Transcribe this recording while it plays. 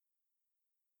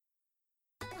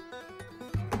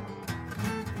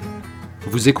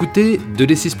Vous écoutez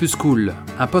 2D6 Plus Cool,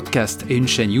 un podcast et une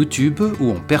chaîne YouTube où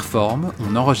on performe,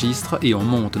 on enregistre et on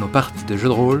monte nos parties de jeux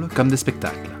de rôle comme des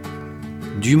spectacles.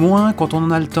 Du moins quand on en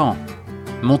a le temps,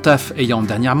 mon taf ayant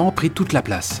dernièrement pris toute la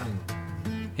place.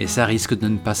 Et ça risque de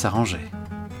ne pas s'arranger.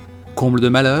 Comble de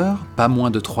malheur, pas moins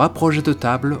de 3 projets de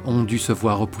table ont dû se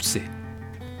voir repousser.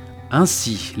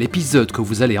 Ainsi, l'épisode que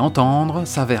vous allez entendre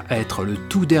s'avère être le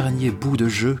tout dernier bout de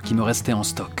jeu qui me restait en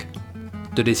stock.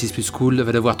 2D6 Plus Cool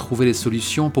va devoir trouver les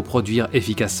solutions pour produire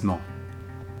efficacement.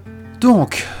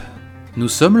 Donc, nous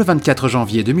sommes le 24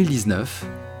 janvier 2019,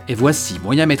 et voici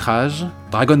moyen métrage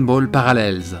Dragon Ball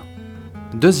Parallels.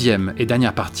 Deuxième et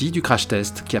dernière partie du crash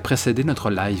test qui a précédé notre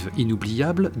live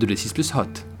inoubliable de 2D6 Plus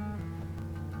Hot.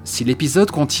 Si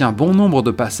l'épisode contient bon nombre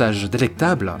de passages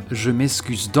délectables, je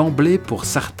m'excuse d'emblée pour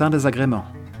certains désagréments.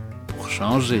 Pour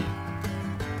changer.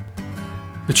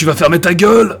 Mais tu vas fermer ta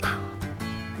gueule !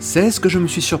 C'est ce que je me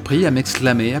suis surpris à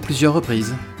m'exclamer à plusieurs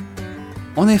reprises.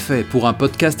 En effet, pour un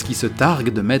podcast qui se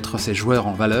targue de mettre ses joueurs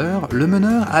en valeur, le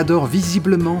meneur adore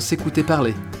visiblement s'écouter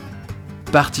parler.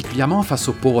 Particulièrement face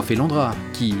au pauvre Felondra,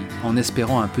 qui, en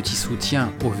espérant un petit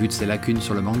soutien au vu de ses lacunes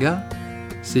sur le manga,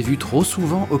 s'est vu trop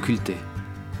souvent occulté.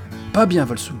 Pas bien,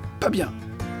 Volsung, pas bien.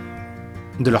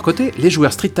 De leur côté, les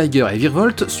joueurs Street Tiger et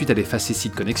Virvolt, suite à des facéties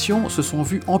de connexion, se sont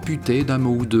vus amputés d'un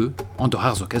mot ou deux, en de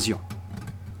rares occasions.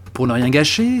 Pour ne rien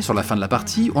gâcher, sur la fin de la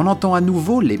partie, on entend à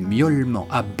nouveau les miaulements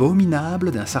abominables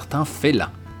d'un certain félin,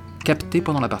 capté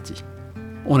pendant la partie.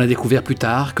 On a découvert plus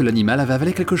tard que l'animal avait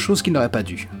avalé quelque chose qu'il n'aurait pas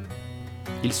dû.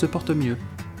 Il se porte mieux.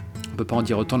 On peut pas en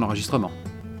dire autant de l'enregistrement.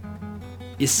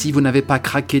 Et si vous n'avez pas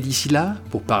craqué d'ici là,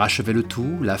 pour parachever le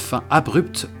tout, la fin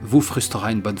abrupte vous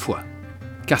frustrera une bonne fois.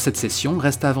 Car cette session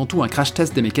reste avant tout un crash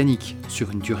test des mécaniques,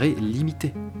 sur une durée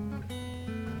limitée.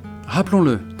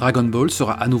 Rappelons-le, Dragon Ball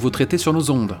sera à nouveau traité sur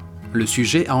nos ondes. Le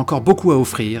sujet a encore beaucoup à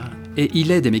offrir, et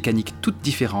il est des mécaniques toutes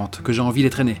différentes que j'ai envie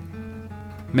d'entraîner.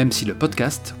 Même si le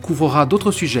podcast couvrira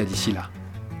d'autres sujets d'ici là.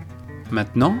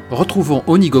 Maintenant, retrouvons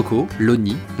Onigoko,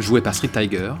 l'Oni, joué par Street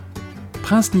Tiger,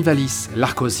 Prince Nivalis,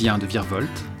 l'Arcosien de Virvolt,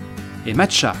 et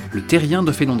Matcha, le Terrien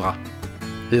de Felondra.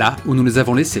 Là où nous les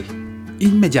avons laissés,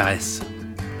 in media res.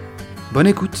 Bonne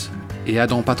écoute, et à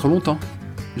dans pas trop longtemps,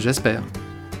 j'espère.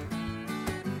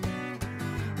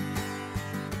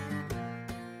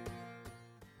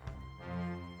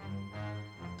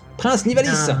 Prince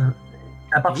Nivalis,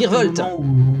 à partir Virvolt. du moment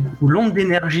où l'onde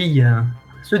d'énergie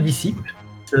se dissipe,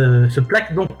 se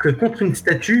plaque donc contre une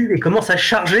statue et commence à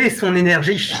charger son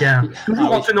énergie,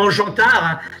 toujours en tenant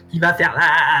Jantard qui va faire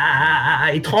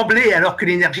et trembler alors que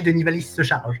l'énergie de Nivalis se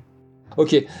charge.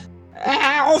 Ok.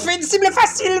 On fait une cible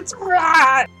facile.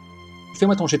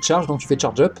 Fais-moi ton jet de charge, donc tu fais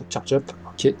charge up.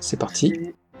 Ok, c'est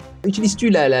parti. Utilises-tu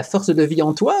la force de vie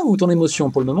en toi ou ton émotion?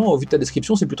 Pour le moment, au vu de ta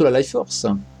description, c'est plutôt la life force.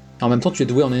 En même temps, tu es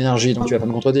doué en énergie, donc tu vas pas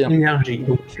me contredire. Énergie.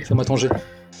 Fais-moi ton jet.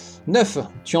 9,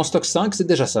 tu en stockes 5, c'est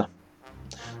déjà ça.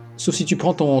 Sauf si tu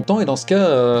prends ton temps, et dans ce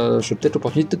cas, j'ai peut-être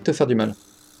l'opportunité de te faire du mal.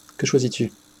 Que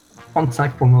choisis-tu?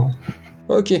 35 pour le moment.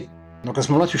 Ok. Donc à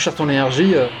ce moment-là, tu charges ton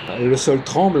énergie, le sol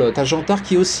tremble, t'as Jantard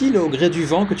qui oscille au gré du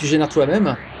vent que tu génères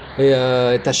toi-même, et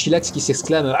t'as Chilax qui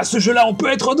s'exclame « À ce jeu-là, on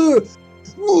peut être deux !»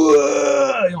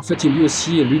 Et en fait, il lui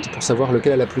aussi lutte pour savoir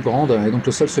lequel est la plus grande, et donc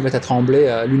le sol se met à trembler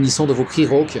à l'unisson de vos cris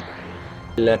rauques.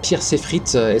 La pierre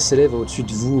s'effrite et s'élève au-dessus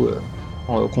de vous,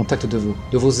 au contact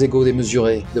de vos égos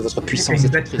démesurés, de votre puissance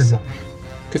destructrice.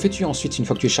 Que fais-tu ensuite une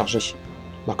fois que tu es chargé?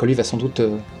 Alors que lui va sans doute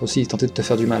aussi tenter de te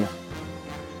faire du mal.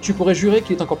 Tu pourrais jurer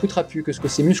qu'il est encore plus trapu que ce que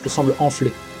ses muscles semblent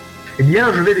enfler. Eh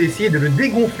bien, je vais essayer de le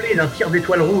dégonfler d'un tir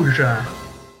d'étoile rouge.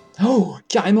 Oh,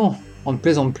 carrément! On ne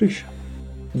plaisante plus.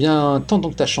 Eh bien, tente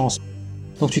donc ta chance.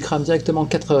 Donc tu crames directement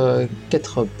 4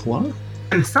 points.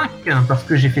 Même 5, parce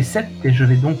que j'ai fait 7, et je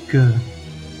vais donc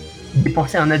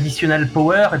dépenser un additional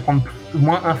power et prendre plus ou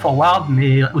moins un forward,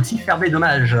 mais aussi faire des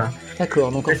dommages.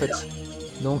 D'accord, donc en fait...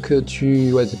 Donc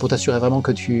c'est pour t'assurer vraiment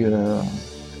que tu...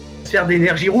 Sphère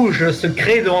d'énergie rouge se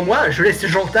crée devant moi, je laisse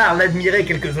Jantard l'admirer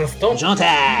quelques instants.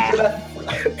 Jantard!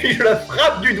 Puis je la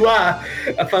frappe du doigt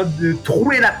afin de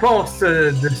trouer la panse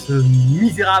de ce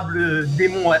misérable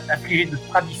démon affligé de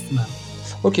strabisme.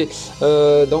 Ok,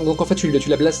 donc en fait tu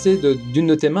l'as blasté d'une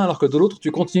de tes mains alors que de l'autre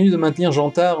tu continues de maintenir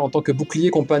Jantard en tant que bouclier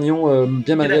compagnon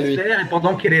bien malgré lui. Et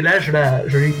pendant qu'elle est là,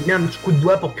 je lui mets un petit coup de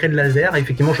doigt pour créer de laser et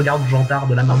effectivement je garde Jantard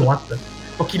de la main droite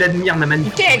pour qu'il admire ma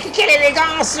magnifique. Quelle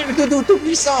élégance, tout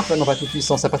puissant. Enfin non pas tout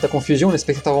puissant, ça part à confusion, les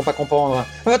spectateurs vont pas comprendre.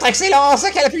 Votre excellence,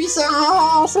 quelle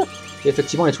puissance. Et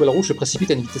effectivement, l'étoile rouge se précipite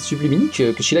à une vitesse subluminique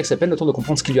que Chilax appelle le temps de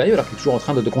comprendre ce qui lui arrive alors qu'il est toujours en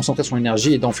train de concentrer son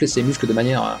énergie et d'enfler ses muscles de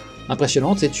manière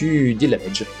impressionnante et tu deals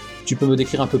damage. Tu peux me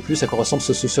décrire un peu plus à quoi ressemble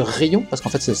ce rayon? Parce qu'en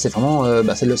fait, c'est vraiment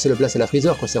c'est la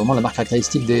freezer, quoi. C'est vraiment la marque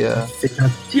caractéristique des. C'est un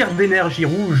tir d'énergie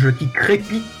rouge qui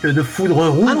crépite de foudre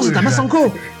rouge. Ah non, c'est un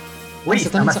Masenko. Oui,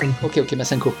 c'est un Masenko. Ok,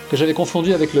 Masenko. Que j'avais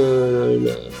confondu avec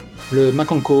le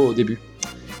Makanko au début.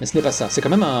 Mais ce n'est pas ça. C'est quand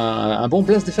même un bon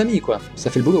blast des familles, quoi.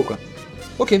 Ça fait le boulot, quoi.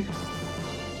 Ok.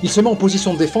 Il se met en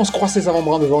position de défense, croise ses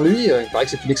avant-bras devant lui. Il paraît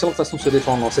que c'est une excellente façon de se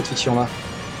défendre dans cette fiction-là.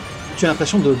 Tu as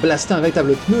l'impression de blaster un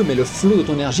véritable pneu, mais le flot de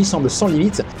ton énergie semble sans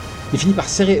limite. Il finit par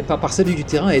s'élever du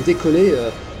terrain et décoller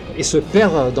et se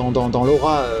perdre dans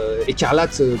l'aura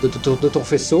écarlate de ton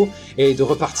faisceau et de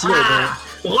repartir.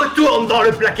 Retourne dans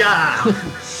le placard.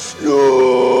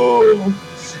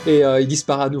 Et il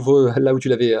disparaît à nouveau là où tu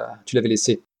l'avais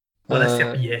laissé. Dans la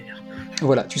serpillière.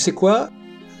 Voilà, tu sais quoi?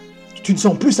 Tu ne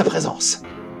sens plus sa présence.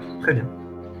 Très bien.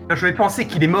 Je vais penser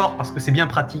qu'il est mort parce que c'est bien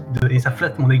pratique et ça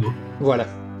flatte mon ego. Voilà.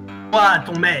 Moi,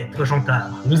 ton maître, Jantard,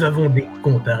 nous avons des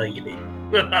comptes à régler.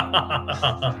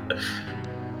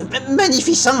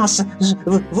 Magnificence!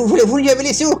 Vous lui avez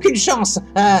laissé aucune chance.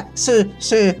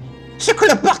 Ce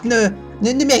coloporte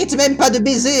ne mérite même pas de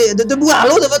baiser, de boire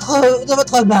l'eau de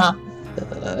votre bain.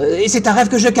 Et c'est un rêve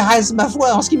que je caresse, ma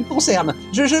foi, en ce qui me concerne.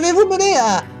 Je vais vous mener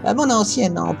à mon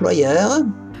ancien employeur.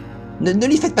 Ne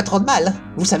lui faites pas trop de mal.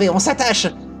 Vous savez, on s'attache.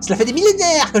 Cela fait des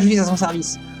millénaires que je vis à son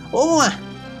service. Au moins.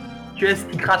 Tu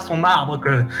expliqueras son marbre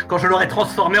quand je l'aurai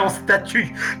transformé en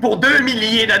statue pour 2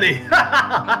 milliers d'années.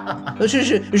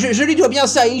 je lui dois bien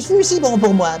ça. Il fut si bon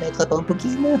pour moi, maître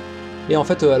Pampokin. Et en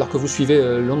fait, alors que vous suivez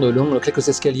le long de quelques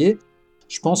escaliers,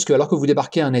 je pense que alors que vous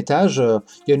débarquez à un étage,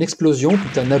 il y a une explosion, puis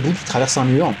t'as Naboo qui traverse un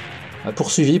mur,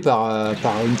 poursuivi par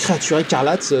une créature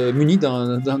écarlate munie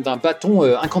d'un bâton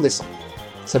incandescent.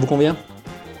 Ça vous convient?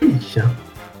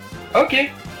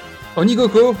 Ok.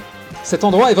 Onigoko, cet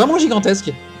endroit est vraiment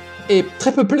gigantesque. Et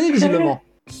très peuplé, visiblement.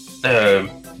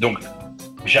 Donc,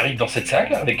 j'arrive dans cette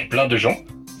salle avec plein de gens.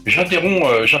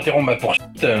 J'interromps ma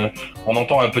poursuite. On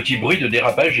entend un petit bruit de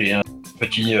dérapage et un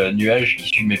petit nuage qui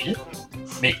suit mes pieds.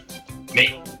 Mais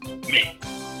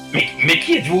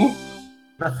qui êtes-vous?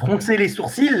 Va froncer les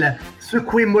sourcils,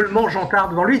 secouer mollement Jantard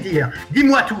devant lui, dire «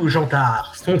 Dis-moi tout,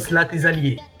 Jantard, sont cela tes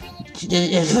alliés ?»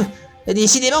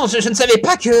 Décidément, je ne savais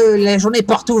pas que la journée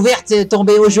porte ouverte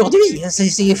tombait aujourd'hui.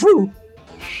 C'est fou.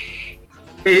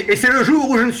 Et c'est le jour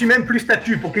où je ne suis même plus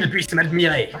statue pour qu'il puisse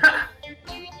m'admirer.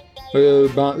 Je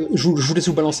vous laisse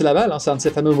vous balancer la balle, hein. C'est un de ces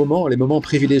fameux moments, les moments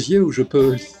privilégiés où je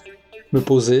peux me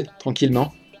poser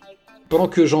tranquillement. Pendant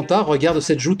que Jantard regarde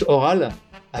cette joute orale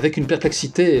avec une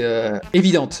perplexité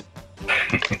évidente.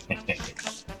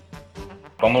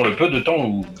 Pendant le peu de temps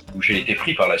où j'ai été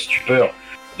pris par la stupeur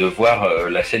de voir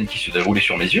la scène qui se déroulait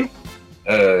sur mes yeux,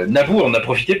 Naboo en a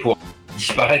profité pour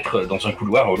disparaître dans un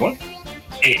couloir au loin.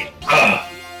 Et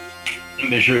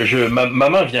mais ma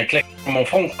main vient claquer sur mon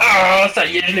front. Ah, ça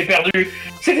y est, je l'ai perdu.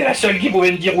 C'était la seule qui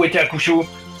pouvait me dire où était Akushu.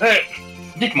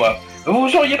 Dites-moi,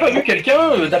 vous auriez pas vu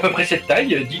quelqu'un d'à peu près cette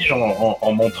taille, dis-je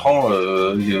en montrant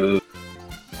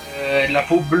la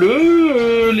peau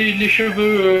bleue, les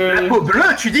cheveux... La peau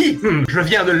bleue, tu dis? Je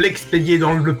viens de l'expédier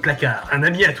dans le placard. Un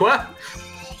ami à toi?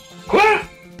 Quoi?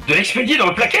 De l'expédier dans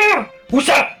le placard? Où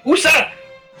ça?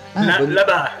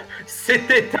 Là-bas.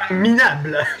 C'était un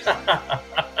minable.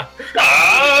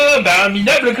 Un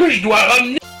minable que je dois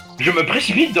ramener. Je me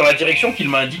précipite dans la direction qu'il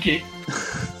m'a indiquée.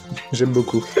 J'aime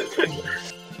beaucoup.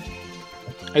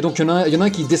 Et donc il y en a un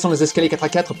qui descend les escaliers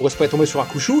 4x4 pour espérer tomber sur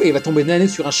Akushu, et il va tomber nez à nez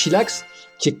sur un Chilax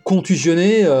qui est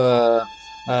contusionné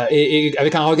et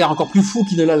avec un regard encore plus fou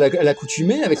qu'il ne l'a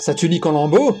l'accoutumé, avec sa tunique en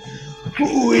lambeaux.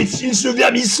 Où est-il ce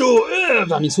vermisseau?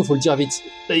 Vermisseau, faut le dire vite.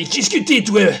 Qu'est-ce que t'es,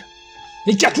 toi?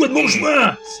 Écarte-toi de mon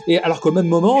chemin! Et alors qu'au même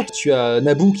moment, tu as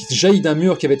Naboo qui jaillit d'un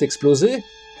mur qui avait explosé.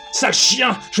 Sale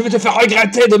chien, je vais te faire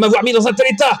regretter de m'avoir mis dans un tel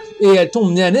état! Et elle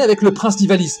tombe nez à nez avec le prince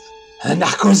d'Ivalice. Un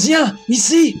Arcosien,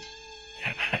 ici!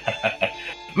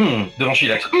 Devant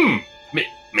Chilax.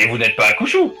 Mais vous n'êtes pas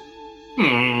Akushu.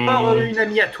 Une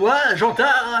amie à toi,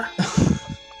 Jantard?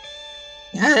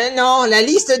 Non, la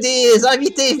liste des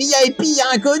invités VIP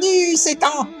inconnus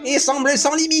s'étend et semble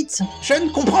sans limite. Je ne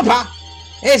comprends pas.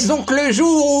 Est-ce donc le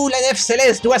jour où la nef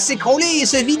céleste doit s'écrouler et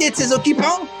se vider de ses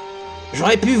occupants?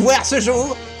 J'aurais pu voir ce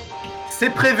jour. C'est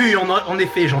prévu, en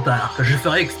effet, Jantard. Je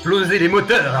ferai exploser les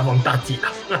moteurs avant de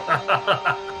partir.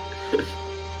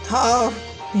 Oh,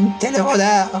 une telle œuvre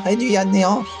d'art réduite à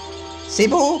néant. C'est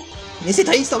beau, mais c'est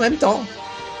triste en même temps.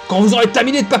 Quand vous aurez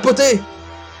terminé de papoter,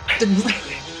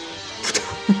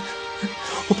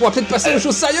 on pourra peut-être passer aux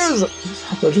choses sérieuses.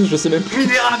 Je sais même plus.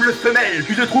 Minérable femelle,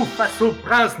 tu te trouves face au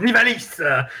prince Nivalis.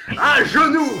 À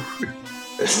genoux.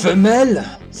 Femelle?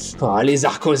 Les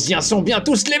Arcosiens sont bien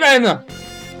tous les mêmes.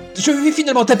 Je vais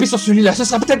finalement taper sur celui-là, ce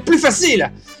sera peut-être plus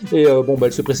facile. Et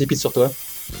elle se précipite sur toi.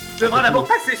 Je devrais d'abord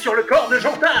passer sur le corps de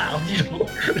Jantard,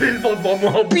 dis-je, l'élevant devant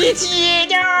moi. Pitié,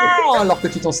 non. Alors que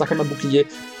tu t'en sers comme un bouclier.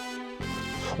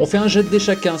 On fait un jet de dés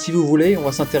chacun, si vous voulez, on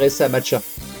va s'intéresser à Matcha.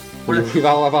 Il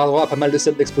va avoir droit à pas mal de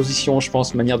scènes d'exposition, je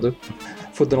pense, manière de...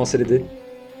 Faute de lancer les dés.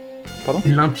 Pardon ?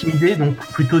 L'intimider, donc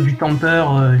plutôt du temper,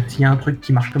 s'il y a un truc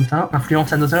qui marche comme ça.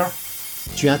 Influence another.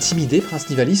 Tu es intimidé, Prince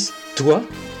Nivalis ? Toi ?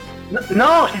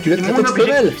 Non, Tu l'as traité mon de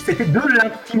femelle. objectif, c'était de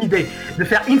l'intimider, de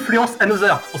faire influence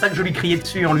another. C'est pour ça que je lui criais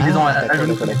dessus en lui disant à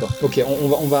genoux. D'accord. Ok,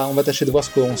 on va tâcher de voir ce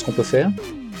qu'on peut faire.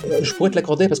 Je pourrais te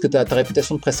l'accorder parce que ta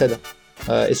réputation te précède.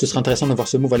 Et ce serait intéressant de voir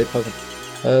ce move à l'épreuve.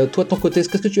 Toi, de ton côté,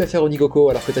 qu'est-ce que tu vas faire au Nigoko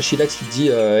alors que t'as Shilax qui te dit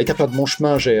écarte-toi de mon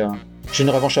chemin, j'ai une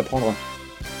revanche à prendre.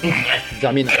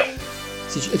 Vermine.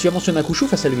 Tu as mentionné un couchou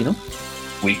face à lui, non ?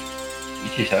 Oui,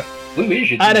 c'est ça. Oui,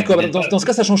 j'ai dit. Ah d'accord, dans ce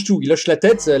cas ça change tout. Il hoche la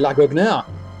tête, Largogner.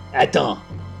 Attends,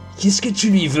 qu'est-ce que tu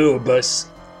lui veux au boss ?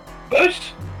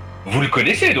 Boss ? Vous le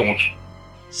connaissez donc ?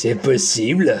 C'est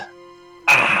possible.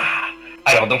 Ah !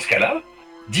 Alors dans ce cas-là,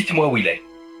 dites-moi où il est.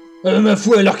 Ma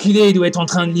foi, alors qu'il est, il doit être en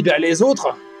train de libérer les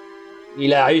autres.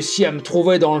 Il a réussi à me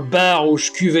trouver dans le bar où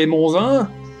je cuvais mon vin,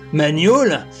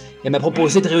 Magnol, et m'a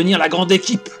proposé de réunir la grande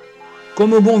équipe,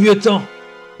 comme au bon vieux temps.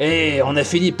 Et on a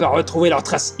fini par retrouver leurs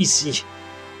traces ici.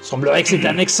 Semblerait que c'est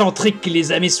un excentrique qui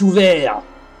les a mis sous verre.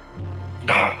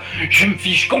 Ah, je me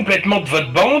fiche complètement de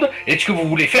votre bande et de ce que vous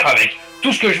voulez faire avec.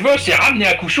 Tout ce que je veux, c'est ramener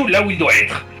Akushu là où il doit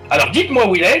être. Alors dites-moi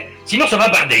où il est, sinon ça va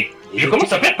barder. Je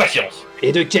commence à perdre patience.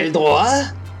 Et de quel droit ?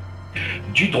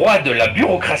 Du droit de la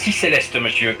bureaucratie céleste,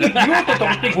 monsieur. La plus haute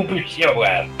autorité que vous puissiez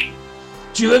avoir.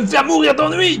 Tu veux me faire mourir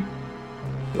d'ennui ?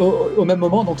 Au même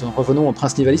moment, donc revenons au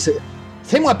prince Nivalis.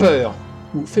 Fais-moi peur.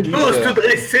 Ou fais-lui Ose peur. te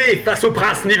dresser face au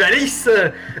prince Nivalis,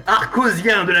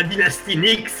 arcosien de la dynastie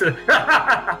Nyx.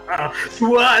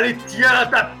 Toi, les tiens,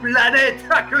 ta planète,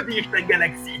 que dis-je, ta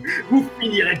galaxie, vous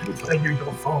finirez tous réduits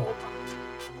ensemble.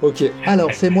 Ok,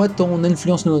 alors fais-moi ton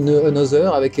influence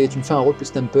another avec tu me fais un rôle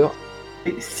plus temper.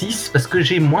 Et 6, parce que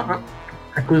j'ai moins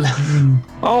 1, à cause du...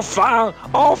 Enfin.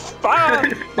 Oh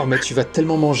mais tu vas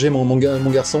tellement manger mon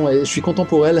garçon et je suis content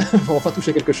pour elle, on va enfin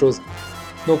toucher quelque chose.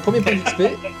 Donc premier point d'XP,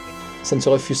 ça ne se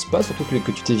refuse pas, surtout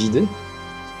que tu t'es vidé.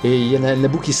 Et il y en a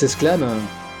Naboo qui s'exclame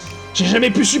j'ai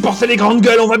jamais pu supporter les grandes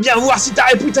gueules, on va bien voir si ta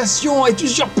réputation est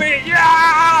usurpée.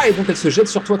 Et donc elle se jette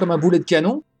sur toi comme un boulet de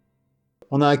canon.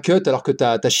 On a un cut alors que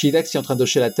t'as Shilax qui est en train de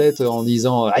hocher la tête en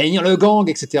disant « Réunir le gang,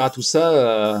 etc. » tout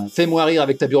ça, fais-moi rire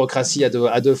avec ta bureaucratie à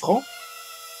 2 francs.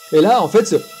 Et là, en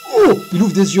fait, il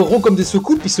ouvre des yeux ronds comme des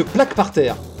secoupes, puis se plaque par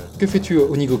terre. Que fais-tu,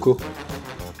 Onigoko ?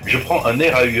 Je prends un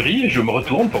air ahuri et je me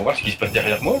retourne pour voir ce qui se passe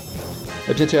derrière moi.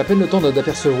 Eh bien, tu as à peine le temps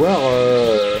d'apercevoir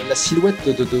la silhouette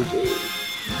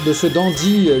de ce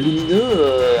dandy lumineux,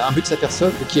 un but de sa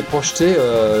personne qui est projeté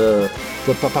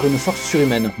par une force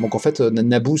surhumaine. Donc en fait,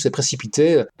 Naboo s'est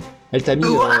précipité. Elle t'a mis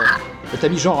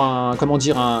genre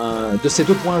de ses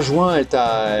 2 poings joints, elle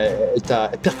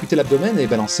t'a percuté l'abdomen et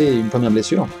balancé une première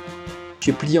blessure. Tu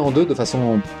es plié en 2 de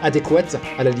façon adéquate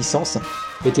à la licence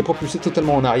et t'es propulsé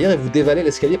totalement en arrière et vous dévalez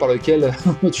l'escalier par lequel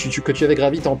que tu avais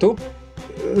gravi tantôt.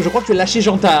 Je crois que tu as lâché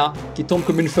Jantard, qui tombe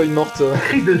comme une feuille morte.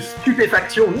 Cri de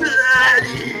stupéfaction.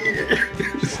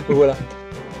 Voilà.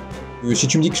 Si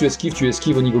tu me dis que tu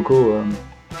esquives Onigoko.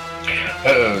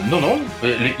 Non.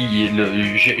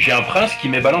 J'ai un prince qui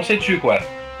m'est balancé dessus, quoi.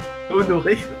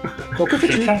 Honoré. Donc que C'est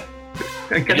fais-tu ? ça.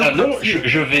 Bien, non,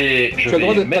 je vais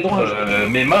mettre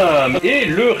mes mains et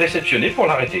le réceptionner pour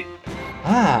l'arrêter.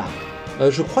 Ah,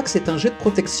 je crois que c'est un jet de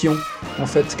protection, en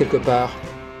fait, quelque part.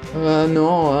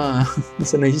 Non,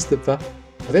 ça n'existe pas.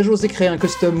 Vais-je oser créer un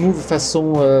custom move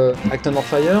façon Act Under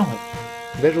Fire ?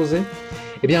 Vais-je oser ?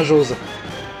 Eh bien, j'ose.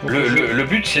 Donc, Le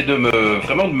but, c'est de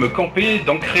me camper,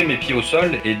 d'ancrer mes pieds au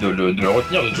sol et de le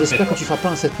retenir de toutes mes j'espère que tu feras pas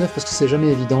un 7-9 parce que c'est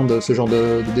jamais évident de ce genre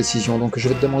de décision. Donc, je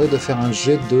vais te demander de faire un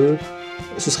jet de...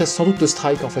 Ce serait sans doute de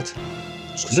strike, en fait.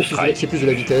 Parce que c'est plus de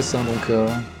la vitesse, hein, donc...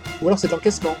 Ou alors c'est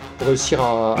encaissement, pour réussir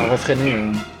à réfréner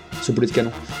ce boulet de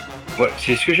canon. Ouais,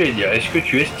 c'est ce que j'allais dire. Est-ce que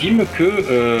tu estimes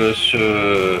que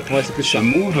ce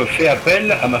move fait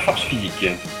appel à ma force physique ?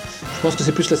 Je pense que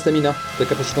c'est plus la stamina, la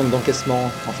capacité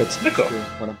d'encaissement, en fait. D'accord.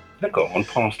 Voilà. D'accord, on le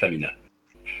prend en stamina.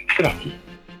 C'est parti.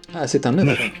 Ah, c'est un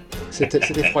 9.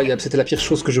 C'est effroyable, c'était la pire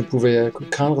chose que je pouvais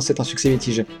craindre, c'est un succès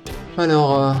mitigé.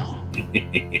 Alors,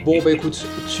 bon, bah écoute,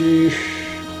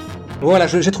 Voilà,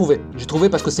 j'ai trouvé. J'ai trouvé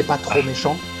parce que c'est pas trop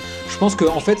méchant. Je pense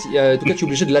qu'en fait, en tout cas, tu es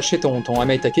obligé de lâcher ton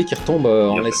Amaitake qui retombe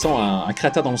en laissant un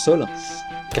cratère dans le sol.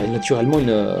 Car naturellement,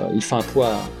 il fait un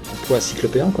poids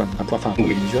cyclopéen, quoi. Un poids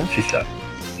oui, visuel. c'est ça.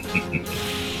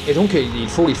 Et donc il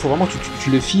faut vraiment que tu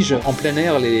le figes en plein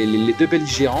air, les deux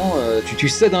belligérants. Tu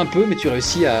cèdes un peu, mais tu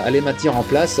réussis à les maintenir en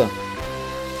place.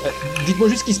 Dites-moi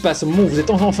juste ce qui se passe. Au moment où vous êtes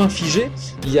enfin figé,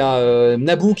 il y a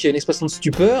Naboo qui a une expression de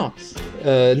stupeur.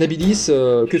 Nabilis,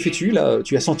 que fais-tu là?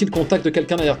 Tu as senti le contact de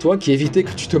quelqu'un derrière toi qui évitait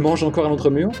que tu te manges encore un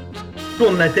autre mur? Je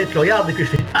tourne la tête, je regarde et que je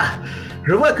fais ah,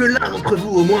 je vois que l'un d'entre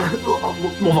vous au moins,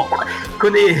 mon ventre,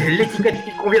 connaît l'étiquette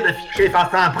qu'il convient d'afficher face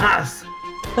à un prince.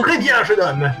 Très bien, jeune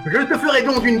homme, je te ferai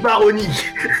don d'une baronnie.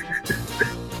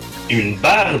 Une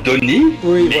bardonnie?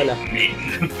 Oui, voilà.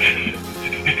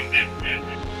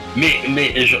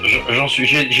 Mais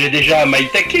j'ai déjà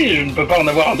Maïtake, je ne peux pas en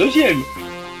avoir un deuxième.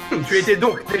 Tu étais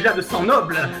donc déjà de sang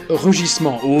noble.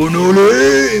 Rugissement. Oh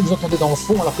nolé! Vous entendez dans le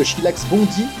fond alors que Chilax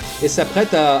bondit et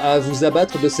s'apprête à vous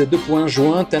abattre de ses 2 poings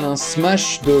joints tel un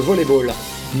smash de volleyball.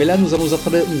 Mais là, nous allons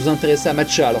nous intéresser à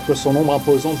Matcha alors que son ombre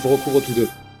imposante vous recouvre tous deux.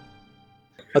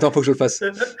 Attends, faut que je le fasse.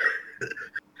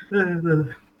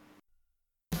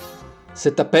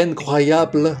 C'est à peine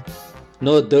croyable.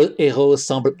 Nos 2 héros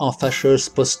semblent en fâcheuse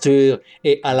posture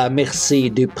et à la merci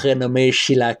du prénommé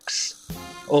Chilax.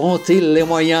 Auront-ils les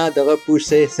moyens de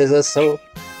repousser ces assauts?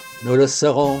 Nous le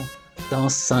saurons dans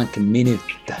 5 minutes.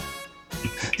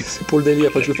 C'est pour le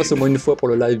délire, faut que je le fasse au moins une fois pour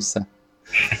le live, ça.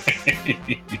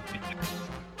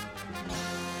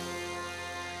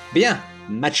 Bien,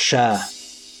 Matcha.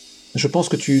 Je pense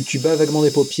que tu bats vaguement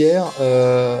des paupières.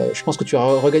 Je pense que tu as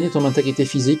regagné ton intégrité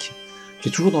physique. Tu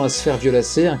es toujours dans la sphère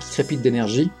violacée, qui crépite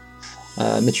d'énergie.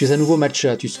 Mais tu es à nouveau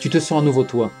Matcha. Tu te sens à nouveau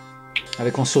toi.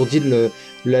 Avec en sourdine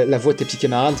la voix de tes petits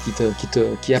camarades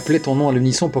qui appelaient ton nom à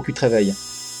l'unisson pour que tu te réveilles.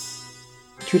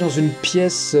 Tu es dans une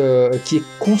pièce qui est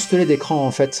constellée d'écrans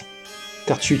en fait.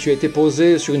 Car tu as été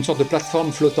posé sur une sorte de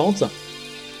plateforme flottante.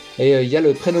 Et il y a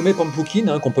le prénommé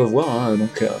Pampukin qu'on peut voir.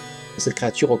 Donc, cette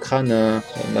créature au crâne,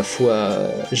 ma foi,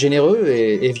 généreux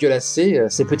et violacé.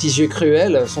 Ses petits yeux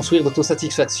cruels, son sourire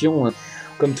d'autosatisfaction.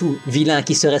 Comme tout vilain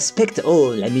qui se respecte.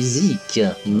 Oh, la musique.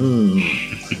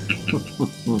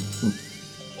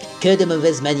 Que de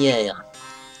mauvaises manières.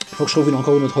 Faut que je trouve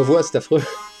encore une autre voix, c'est affreux.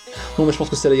 Non, mais je pense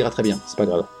que ça ira très bien, c'est pas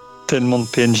grave. Tellement de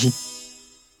PNJ.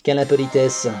 Quelle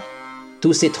impolitesse.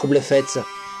 Tous ces troubles faits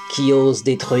qui osent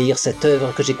détruire cette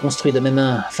œuvre que j'ai construite de mes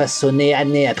mains, façonnée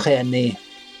année après année.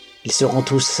 Ils seront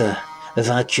tous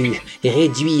vaincus et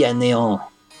réduits à néant.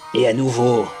 Et à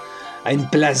nouveau, à une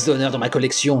place d'honneur dans ma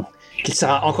collection, qui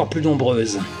sera encore plus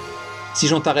nombreuse. Si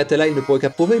Jantar était là, il ne pourrait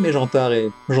qu'approuver, mais Jantar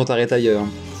est ailleurs.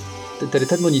 T'as des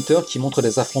tas de moniteurs qui montrent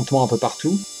des affrontements un peu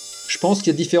partout. Je pense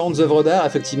qu'il y a différentes œuvres d'art,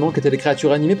 effectivement, qui étaient des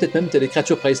créatures animées, peut-être même des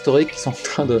créatures préhistoriques qui sont en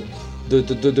train de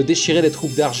déchirer des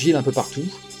troupes d'argile un peu partout.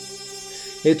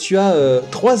 Et tu as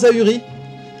 3 ahuris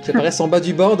qui apparaissent en bas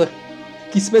du board,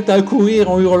 qui se mettent à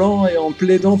courir en hurlant et en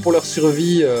plaidant pour leur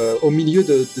survie au milieu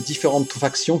de différentes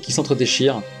factions qui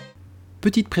s'entre-déchirent.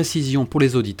 Petite précision pour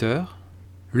les auditeurs,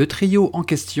 le trio en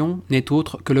question n'est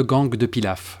autre que le gang de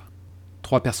Pilaf.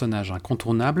 3 personnages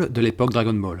incontournables de l'époque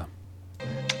Dragon Ball.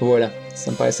 Voilà, ça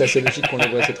me paraissait assez logique qu'on les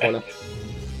voit ces 3-là.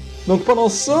 Donc pendant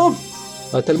ça,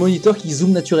 t'as le moniteur qui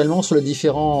zoome naturellement sur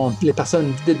les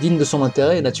personnes dignes de son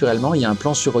intérêt, et naturellement il y a un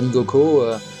plan sur Onigoko.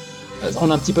 On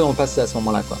est un petit peu dans le passé à ce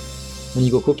moment-là, quoi.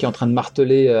 Onigoko qui est en train de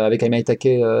marteler avec Aimaitake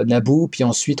Naboo, puis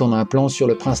ensuite on a un plan sur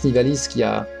le prince Nivalis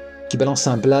qui balance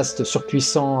un blast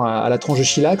surpuissant à la tronche de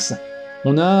Chilax.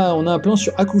 On a un plan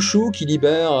sur Akushu qui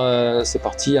libère, c'est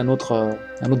parti, un autre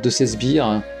de ses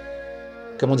sbires.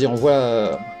 Comment dire, on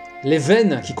voit les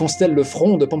veines qui constellent le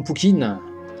front de Pampukin.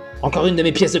 Encore une de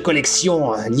mes pièces de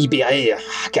collection libérée.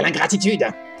 Quelle ingratitude!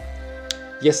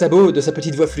 Il y a Sabo de sa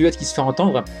petite voix fluette qui se fait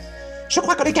entendre. Je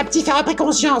crois que le captif a repris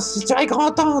conscience. Il serait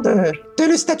grand temps de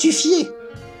le statufier.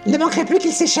 Il ne manquerait plus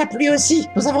qu'il s'échappe lui aussi.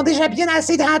 Nous avons déjà bien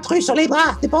assez d'intrus sur les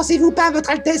bras. Ne pensez-vous pas,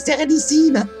 votre Altesse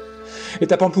Sérénissime? Et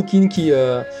t'as Pampukin qui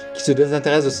se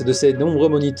désintéresse de ces nombreux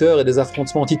moniteurs et des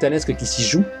affrontements titanesques qui s'y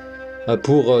jouent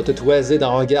pour te toiser d'un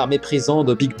regard méprisant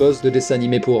de Big Boss de dessin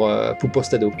animé pour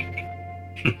post-ado.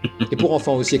 Et pour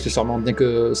enfants aussi, accessoirement, bien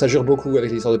que ça jure beaucoup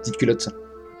avec les histoires de petites culottes.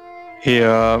 Et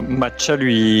Matcha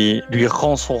lui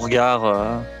rend son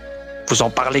regard. Vous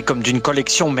en parlez comme d'une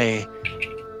collection, mais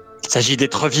il s'agit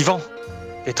d'êtres vivants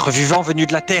venus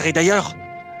de la Terre et d'ailleurs.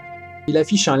 Il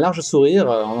affiche un large sourire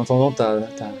en entendant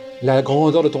la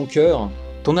grandeur de ton cœur,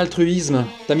 ton altruisme,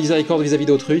 ta miséricorde vis-à-vis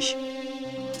d'autrui.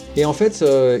 Et en fait,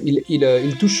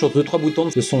 il touche sur 2-3 boutons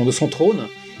de son trône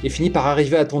et finit par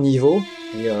arriver à ton niveau.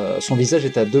 Et son visage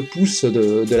est à 2 pouces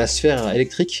de la sphère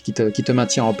électrique qui te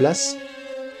maintient en place.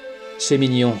 C'est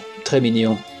mignon, très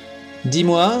mignon.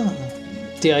 Dis-moi,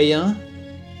 Terrien,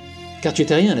 car tu es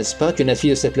Terrien, n'est-ce pas, qu'une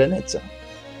fille de cette planète?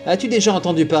 As-tu déjà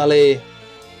entendu parler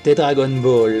des Dragon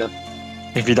Ball?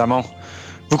 Évidemment,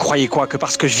 Vous croyez quoi, que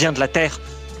parce que je viens de la Terre,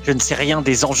 je ne sais rien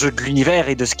des enjeux de l'univers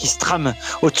et de ce qui se trame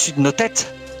au-dessus de nos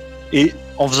têtes? Et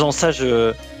en faisant ça,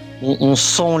 on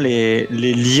sent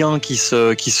les liens qui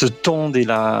se tendent et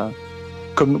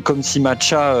comme si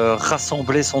Matcha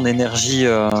rassemblait son énergie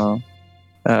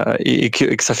et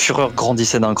que sa fureur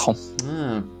grandissait d'un cran.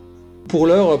 Ah. Pour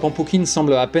l'heure, Pampoukine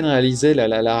semble à peine réaliser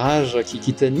la rage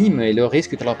qui t'anime et le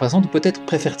risque qu'elle représente, ou peut-être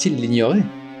préfère-t-il l'ignorer.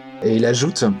 Et il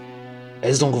ajoute: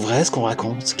 est-ce donc vrai ce qu'on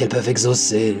raconte, qu'elles peuvent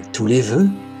exaucer tous les vœux?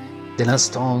 Dès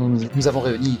l'instant où nous avons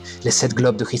réuni les 7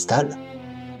 globes de cristal?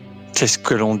 C'est ce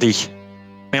que l'on dit.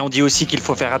 Mais on dit aussi qu'il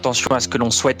faut faire attention à ce que l'on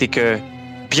souhaite et que,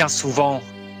 bien souvent,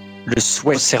 le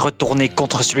souhait s'est retourné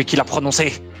contre celui qui l'a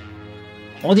prononcé.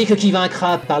 On dit que qui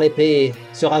vaincra par l'épée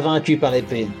sera vaincu par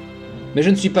l'épée. Mais je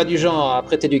ne suis pas du genre à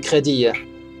prêter du crédit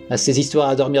à ces histoires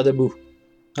à dormir debout.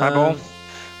 Ah bon?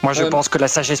 Moi je pense que la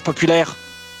sagesse populaire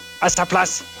a sa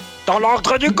place dans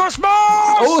l'ordre du cosmos.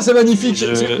 Oh, c'est magnifique.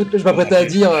 Je m'apprêtais à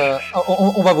dire...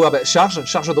 on va voir.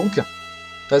 Charge donc.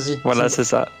 Vas-y. Voilà, c'est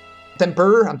ça.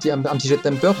 Temper, un petit jet de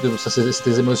temper, parce que ça c'est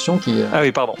tes émotions qui... Ah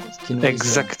oui, pardon.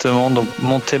 Exactement, donc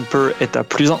mon temper est à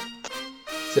 +1.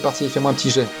 C'est parti, fais-moi un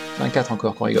petit jet. Un 4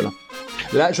 encore, qu'on rigole.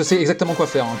 Là, je sais exactement quoi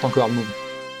faire en tant que hard move.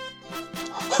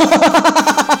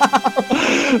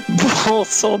 Bon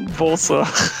sang de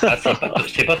bonsoir. Ah,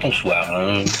 c'est pas ton soir.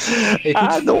 Hein.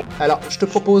 Écoute, non. Alors, je te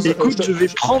propose... Écoute, je vais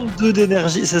prendre 2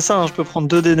 d'énergie, c'est ça, hein, je peux prendre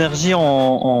 2 d'énergie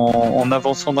en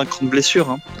avançant d'un cran de blessure.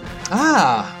 Hein.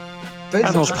 Ah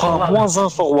non, je prends un -1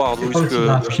 forward,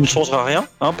 ce qui ne changera rien,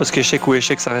 hein, parce qu'échec ou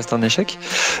échec, ça reste un échec.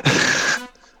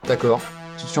 D'accord.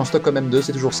 Tu en stock quand même 2,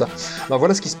 c'est toujours ça. Alors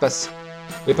voilà ce qui se passe.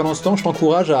 Et pendant ce temps, je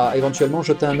t'encourage à éventuellement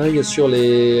jeter un œil sur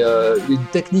les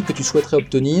techniques que tu souhaiterais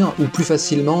obtenir, ou plus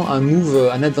facilement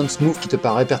un advanced move qui te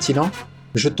paraît pertinent.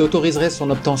 Je t'autoriserai son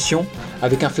obtention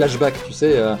avec un flashback, tu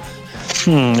sais.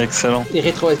 Excellent. Et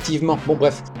rétroactivement. Bon,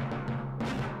 bref.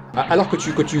 Alors que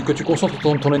tu concentres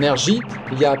ton énergie,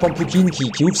 il y a Pampoukine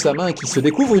qui ouvre sa main et qui se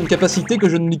découvre une capacité que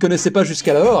je ne lui connaissais pas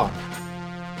jusqu'alors.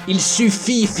 Il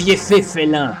suffit, fiefé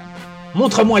félin.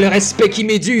 Montre-moi le respect qui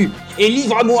m'est dû et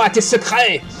livre-moi tes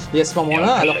secrets. Et à ce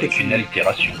moment-là, alors que une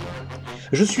altération.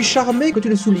 Je suis charmé que tu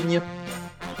le soulignes.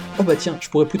 Oh bah tiens, je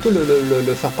pourrais plutôt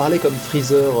le faire parler comme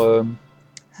Freezer.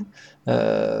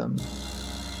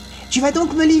 Tu vas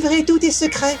donc me livrer tous tes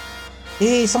secrets,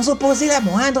 et sans opposer la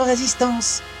moindre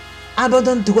résistance.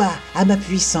 Abandonne-toi à ma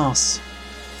puissance.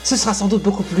 Ce sera sans doute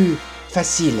beaucoup plus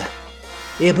facile,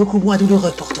 et beaucoup moins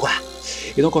douloureux pour toi.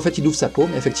 Et donc en fait il ouvre sa paume,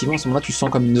 et effectivement à ce moment-là tu sens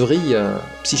comme une vrille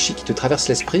psychique qui te traverse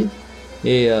l'esprit,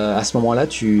 et à ce moment-là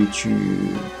tu...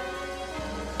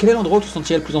 Quel est l'endroit où tu te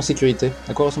sentirais le plus en sécurité?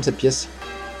 À quoi ressemble cette pièce?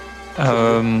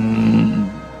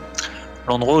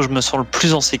 L'endroit où je me sens le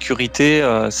plus en sécurité,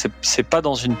 c'est pas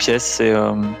dans une pièce,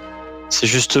 c'est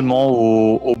justement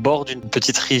au bord d'une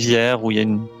petite rivière où il y a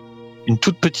une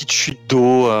toute petite chute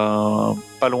d'eau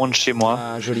pas loin de chez moi,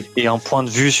 joli. Et un point de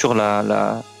vue sur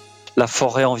la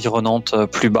forêt environnante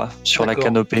plus bas, sur la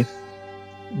canopée.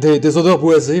 Des odeurs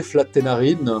boisées flattent tes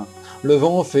narines, le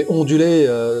vent fait onduler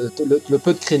le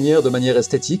peu de crinière de manière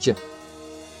esthétique,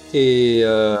 et...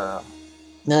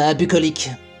 bucolique.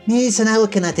 Mais ça n'a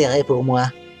aucun intérêt pour moi.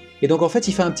 Et donc en fait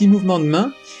il fait un petit mouvement de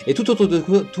main, et tout autour de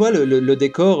toi le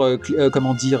décor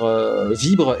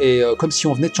vibre, et comme si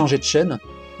on venait de changer de chaîne,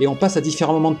 et on passe à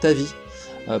différents moments de ta vie.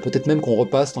 Peut-être même qu'on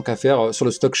repasse, tant qu'à faire, sur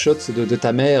le stock shot de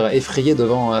ta mère effrayée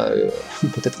devant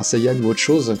peut-être un Saiyan ou autre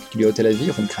chose qui lui ôtait la vie,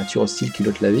 enfin une créature hostile qui lui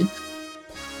ôte la vie.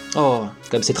 Oh,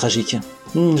 comme c'est tragique.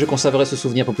 Je conserverai ce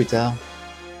souvenir pour plus tard.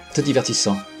 C'est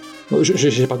divertissant.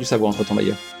 J'ai perdu sa voix entre-temps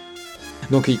d'ailleurs.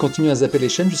 Donc il continue à zapper les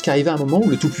chaînes jusqu'à arriver à un moment où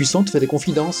le Tout-Puissant te fait des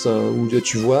confidences, où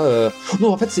tu vois...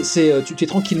 Non, en fait, tu es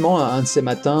tranquillement un de ces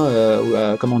matins,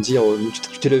 où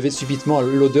tu t'es levé subitement à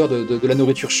l'odeur de la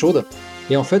nourriture chaude,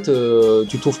 et en fait,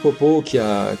 tu trouves Popo qui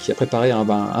a préparé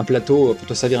un plateau pour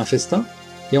te servir un festin,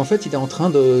 et en fait, il est en train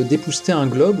de dépousseter un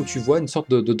globe où tu vois une sorte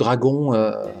de dragon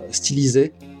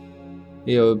stylisé.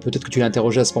 Et peut-être que tu l'as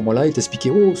interrogé à ce moment-là, il t'expliquait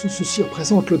 « Oh, ceci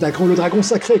représente le dragon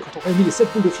sacré, quand on réunit les 7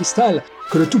 boules de cristal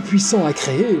que le Tout-Puissant a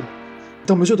créé,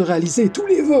 est en mesure de réaliser tous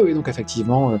les vœux !» Et donc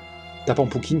effectivement, t'as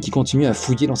Pampoukine qui continue à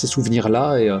fouiller dans ces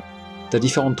souvenirs-là, et t'as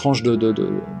différentes tranches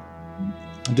de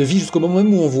vie, jusqu'au moment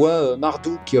même où on voit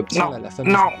Mardou qui obtient la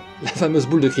fameuse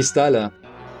boule de cristal.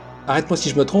 Arrête-moi si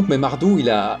je me trompe, mais Mardou,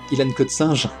 il a une queue de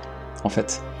singe, en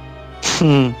fait.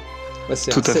 Ouais,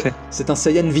 tout à fait. C'est un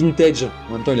Saiyan vintage.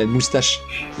 En même temps, il a une moustache.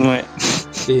 Ouais.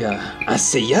 Et un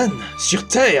Saiyan sur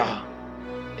Terre,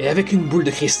 et avec une boule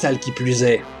de cristal qui plus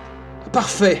est.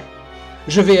 Parfait.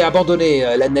 Je vais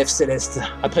abandonner la nef céleste.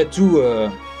 Après tout,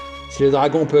 si le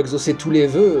dragon peut exaucer tous les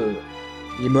vœux,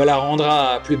 Il me la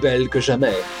rendra plus belle que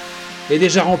jamais, et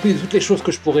déjà remplie de toutes les choses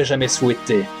que je pourrais jamais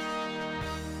souhaiter.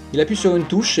 Il appuie sur une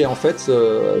touche et en fait,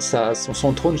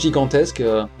 son trône gigantesque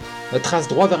trace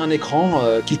droit vers un écran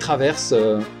qu'il traverse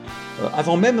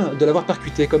avant même de l'avoir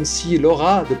percuté, comme si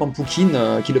l'aura de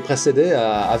Pampukin qui le précédait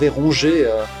avait rongé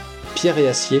pierre et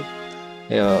acier.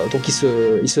 Et, donc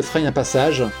il se fraye un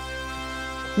passage.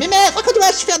 Mais maître, que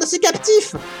dois-je faire de ces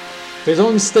captifs?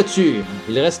 Faisons une statue,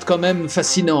 il reste quand même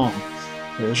fascinant.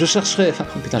 Je chercherai... Enfin,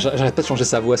 putain, j'arrête pas de changer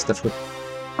sa voix, c'est affreux.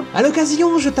 À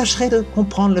l'occasion, je tâcherai de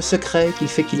comprendre le secret qui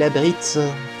fait qu'il abrite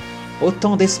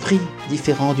autant d'esprits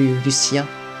différents du sien.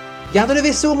 Garde le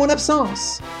vaisseau en mon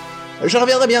absence. Je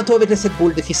reviendrai bientôt avec les 7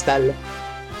 boules de cristal.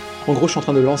 En gros, je suis en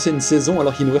train de lancer une saison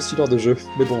alors qu'il nous reste 1 heure de jeu.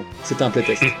 Mais bon, c'était un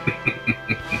playtest.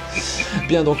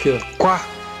 Bien, donc... Quoi?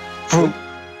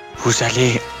 Vous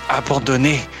allez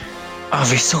abandonner un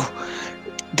vaisseau,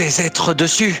 des êtres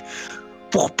dessus,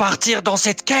 pour partir dans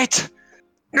cette quête?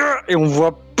 Et on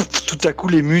voit tout à coup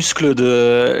les muscles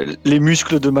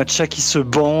de Matcha qui se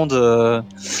bandent,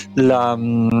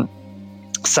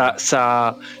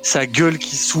 sa gueule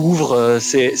qui s'ouvre,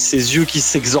 ses yeux qui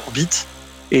s'exorbitent.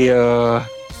 Et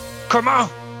comment?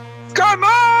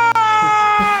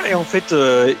 Et en fait,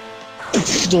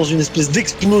 dans une espèce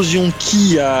d'explosion de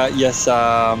ki, il y a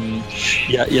sa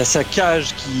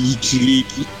cage qui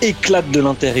éclate de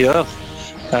l'intérieur.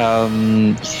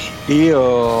 Et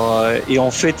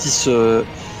en fait,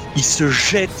 il se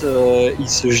jette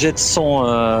sans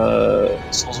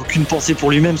aucune pensée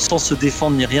pour lui-même, sans se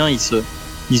défendre ni rien. Il se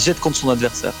jette contre son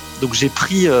adversaire. Donc j'ai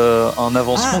pris un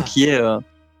avancement qui est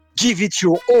Give it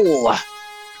your all.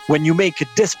 When you make a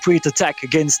desperate attack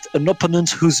against an opponent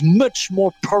who's much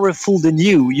more powerful than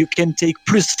you can take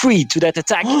 +3 to that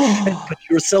attack and put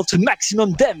yourself to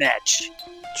maximum damage.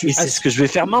 Et c'est ce que je vais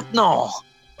faire maintenant.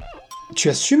 Tu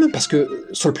assumes parce que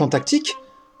sur le plan tactique,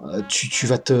 tu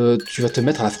vas te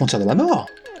mettre à la frontière de la mort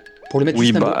pour lui mettre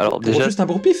juste un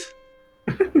bourre-pif.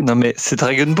 Non mais c'est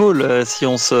Dragon Ball. Si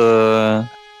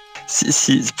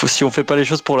on fait pas les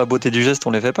choses pour la beauté du geste,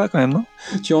 on les fait pas quand même, non?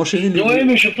 Tu as enchaîné les... Ouais,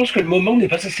 mais je pense que le moment n'est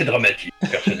pas assez dramatique,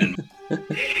 personnellement.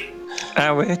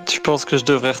 Ah ouais, tu penses que je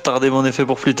devrais retarder mon effet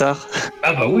pour plus tard?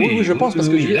 Ah bah oui, je pense, parce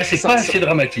que là c'est pas assez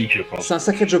dramatique, je pense. C'est un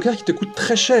sacré joker qui te coûte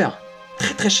très cher.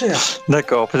 Très très cher.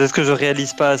 D'accord, peut-être que je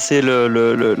réalise pas assez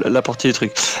la portée du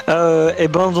truc. Et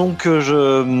ben donc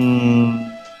je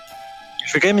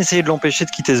vais quand même essayer de l'empêcher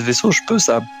de quitter ce vaisseau, je peux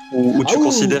ça? Ou tu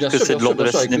considères que c'est de l'ordre de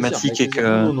la cinématique et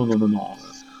que... Non.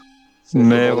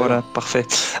 Mais voilà, parfait.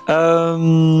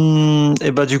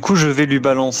 Et bah du coup je vais lui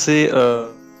balancer...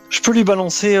 Je peux lui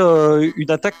balancer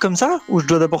une attaque comme ça? Ou je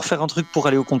dois d'abord faire un truc pour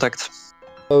aller au contact?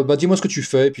 Dis-moi ce que tu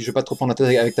fais, et puis je vais pas te reprendre la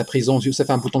tête avec ta prison. Ça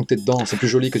fait un bout de temps que t'es dedans, c'est plus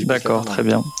joli que tu puisses. D'accord, très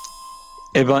bien.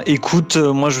 Eh ben, écoute,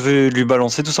 moi je vais lui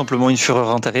balancer tout simplement une fureur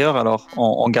intérieure, alors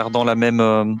en gardant la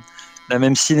même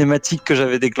cinématique que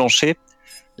j'avais déclenchée.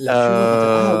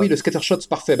 Ah oui, le scattershot, c'est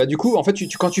parfait. Bah du coup, en fait,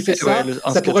 quand tu fais ça,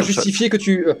 ça pourrait justifier que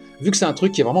vu que c'est un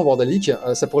truc qui est vraiment bordélique,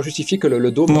 ça pourrait justifier que le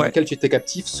dôme dans lequel tu étais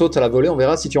captif saute à la volée. On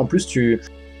verra si en plus tu...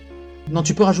 Non,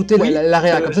 tu peux rajouter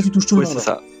l'AREA, comme ça tu touches tout le monde.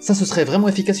 Ça, ce serait vraiment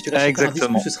efficace si tu restes sur un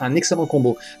 10+, ce serait un excellent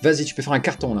combo. Vas-y, tu peux faire un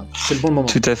carton là, c'est le bon moment.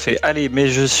 Tout à fait. Allez, mais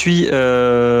je suis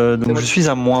à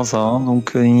 -1,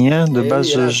 donc de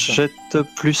base je jette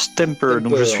plus temper,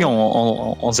 donc je suis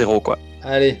en 0 quoi.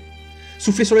 Allez,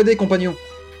 soufflez sur les dés, compagnon.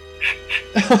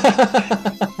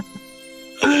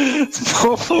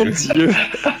 Oh mon Dieu,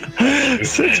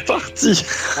 c'est parti.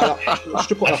 Alors,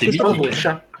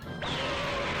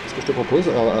 je te propose,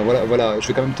 voilà, je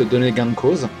vais quand même te donner gain de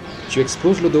cause. Tu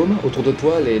exploses le dôme, autour de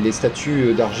toi, les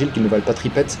statues d'argile qui ne valent pas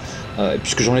tripette,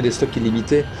 puisque j'en ai des stocks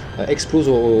illimités, explosent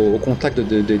au contact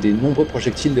des nombreux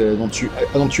projectiles dont tu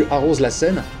arroses la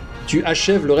scène. Tu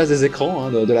achèves le reste des écrans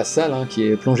de la salle, qui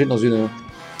est plongée dans une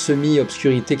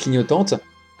semi-obscurité clignotante.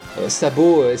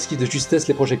 Sabot esquive de justesse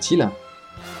les projectiles.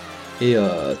 Et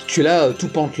tu es là, tout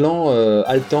pantelant,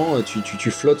 haletant, tu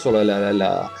flottes sur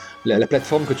la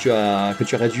plateforme que tu as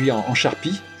réduit en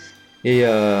charpie, et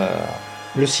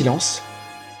le silence,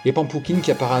 et Pampukin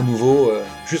qui apparaît à nouveau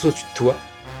juste au-dessus de toi.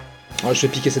 Alors, je vais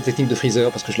piquer cette technique de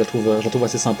Freezer parce que je la trouve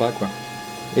assez sympa, quoi.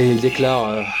 Et il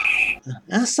déclare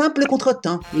un simple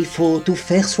contretemps, il faut tout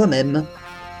faire soi-même.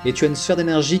 Et tu as une sphère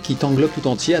d'énergie qui t'englobe tout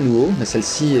entier à nouveau, mais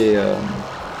celle-ci est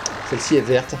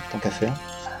verte, tant qu'à faire.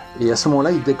 Et à ce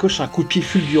moment-là, il décoche un coup de pied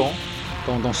fulgurant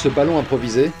dans ce ballon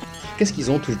improvisé. Qu'est-ce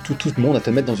qu'ils ont tout le monde à te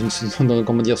mettre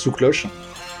sous cloche.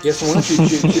 Et à ce moment-là, tu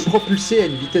es propulsé à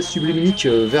une vitesse subluminique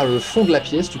vers le fond de la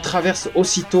pièce. Tu traverses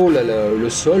aussitôt le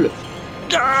sol.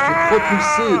 Tu es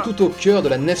propulsé tout au cœur de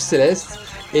la nef céleste.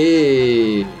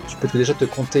 Et tu peux déjà te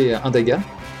compter un dégât.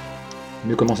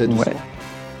 Mieux commencer doucement. Ouais.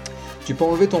 Tu peux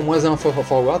enlever ton -1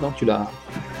 forward, hein, tu l'as.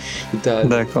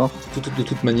 D'accord. De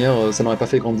toute manière, ça n'aurait pas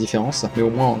fait grande différence, mais au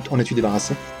moins on est-tu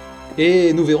débarrassé.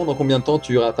 Et nous verrons dans combien de temps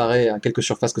tu réapparais à quelque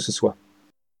surface que ce soit.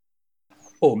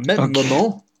 Au même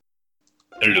moment.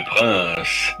 Le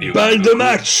prince. Balle de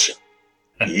match.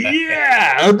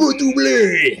 Yeah, un beau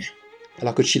doublé.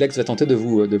 Alors que Chilax va tenter de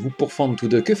vous pourfendre tous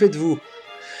deux. Que faites-vous,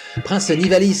 Prince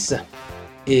Nivalis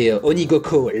et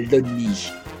Onigoko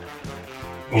Lonely?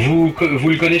 Vous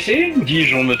le connaissez?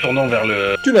 Dis-je en me tournant vers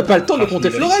le... Tu n'as pas le temps de compter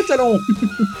Florette, allons.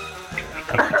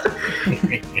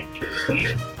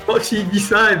 Bon, s'il dit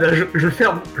ça, eh ben, je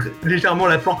ferme légèrement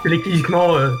la porte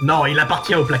électriquement. Non, il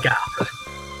appartient au placard.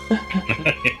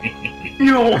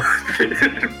 Non.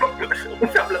 On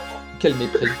ferme la porte. Quel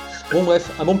mépris. Bon bref,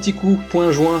 un bon petit coup,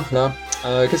 point joint, là.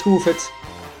 Qu'est-ce que vous faites?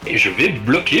 Et je vais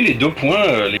bloquer les 2 points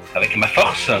avec ma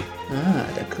force. Ah,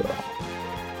 d'accord.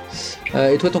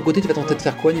 Et toi, de ton côté, tu vas tenter de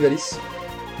faire quoi, Nivalis?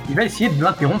 Il va essayer de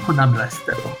l'interrompre d'un blast.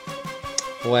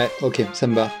 Ouais, ok, ça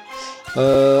me va.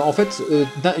 En fait,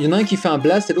 il y en a un qui fait un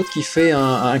blast et l'autre qui fait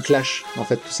un clash, en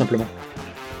fait, tout simplement.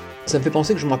 Ça me fait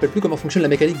penser que je me rappelle plus comment fonctionne la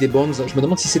mécanique des bonds. Je me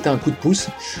demande si c'était un coup de pouce.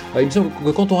 Il me semble que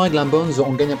quand on règle un bonds,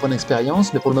 on gagne un point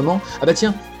d'expérience, mais pour le moment... Ah bah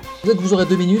tiens, peut-être que vous aurez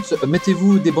 2 minutes,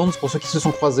 mettez-vous des bonds pour ceux qui se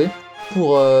sont croisés. Il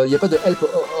n'y a pas de help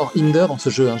or hinder dans ce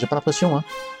jeu, hein, j'ai pas l'impression. Hein.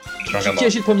 Qui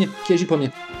agit le premier?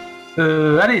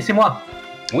 Allez, c'est moi.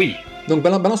 Oui. Donc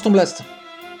balance ton blast.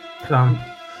 Enfin,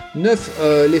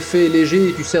 9, l'effet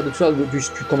léger, tu sers tu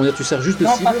sers juste de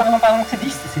non, cible. pardon, c'est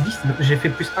 10. J'ai fait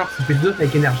 +1, c'est +2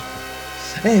 avec énergie.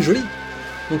 Eh, joli.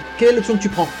 Donc, quelle est l'option que tu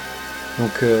prends?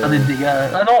 Donc, Des dégâts.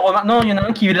 Ah non, il y en a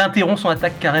un qui l'interrompt son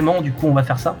attaque carrément, du coup on va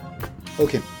faire ça.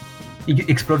 Ok. Il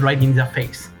explode right in their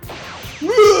face.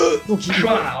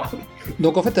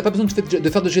 Donc en fait, t'as pas besoin de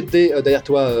faire de jet de dés derrière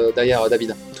toi, derrière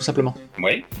David, tout simplement.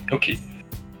 Oui, ok.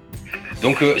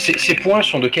 Donc ces points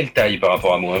sont de quelle taille par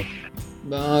rapport à moi?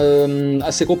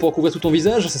 Assez gros pour couvrir tout ton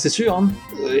visage, ça c'est sûr. Hein.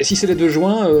 Et si c'est les 2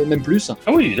 joints, même plus.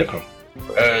 Ah oui, d'accord.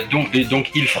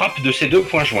 Donc il frappe de ces 2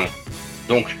 points joints.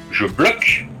 Donc je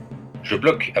bloque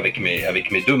avec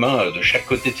mes 2 mains de chaque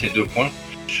côté de ces 2 points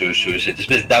cette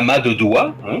espèce d'amas de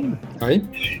doigts. Hein. Oui.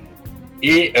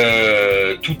 Et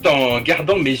tout en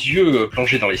gardant mes yeux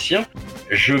plongés dans les siens,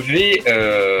 je vais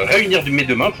réunir mes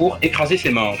 2 mains pour écraser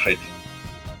ses mains en fait.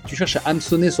 Tu cherches à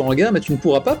hameçonner son regard, mais tu ne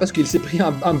pourras pas parce qu'il s'est pris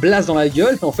un blast dans la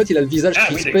gueule et en fait il a le visage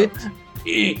crispé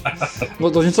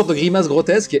dans une sorte de grimace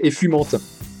grotesque et fumante.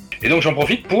 Et donc j'en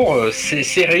profite pour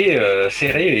serrer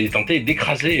et tenter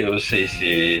d'écraser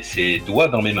ses doigts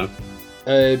dans mes mains.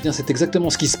 Eh bien, c'est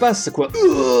exactement ce qui se passe, quoi.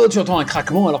 Tu entends un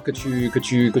craquement alors que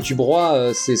tu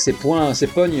broies ces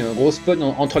pognes, grosses pognes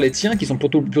entre les tiens qui sont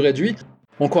plutôt plus réduits.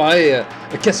 On croirait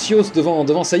Cassius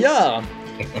devant Sayar.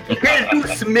 Quelle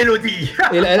douce mélodie.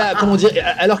 Et là, comment dire,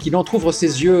 alors qu'il entrouvre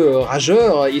ses yeux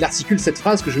rageurs, il articule cette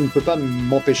phrase que je ne peux pas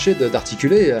m'empêcher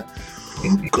d'articuler.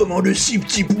 Comment de si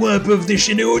petits points peuvent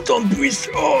déchaîner autant de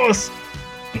puissance?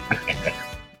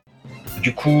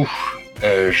 Du coup,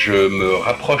 je me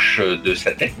rapproche de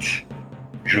sa tête,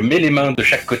 je mets les mains de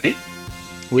chaque côté,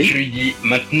 oui. Et je lui dis,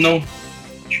 maintenant,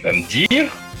 tu vas me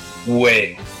dire où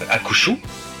est Akushu,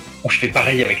 ou je fais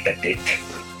pareil avec ta tête.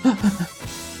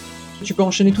 Tu peux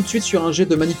enchaîner tout de suite sur un jet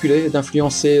de manipuler,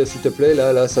 d'influencer, s'il te plaît,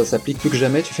 là ça s'applique plus que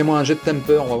jamais. Tu fais moi un jet de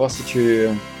temper, on va voir si t'es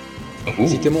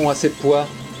mon assez de poids.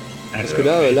 Parce que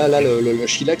là le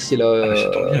Chilax,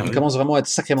 il commence vraiment à être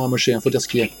sacrément amoché, faut dire ce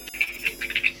qu'il y a.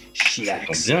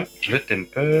 Chilax. Bien, le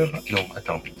temper. Non,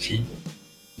 attends, si.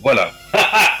 Voilà.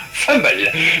 Ça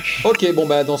balle. Ok, bon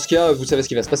bah dans ce cas, vous savez ce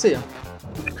qui va se passer. Hein.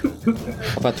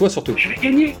 Enfin, toi surtout. Je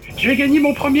vais gagner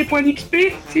mon premier point d'XP,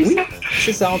 c'est ça?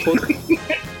 C'est ça, entre autres.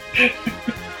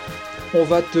 On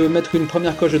va te mettre une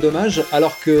première coche de dommage,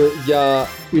 alors qu'il y a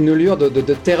une lueur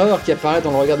de terreur qui apparaît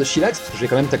dans le regard de Chilax, parce que je vais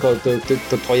quand même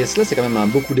t'octroyer cela, c'est quand même un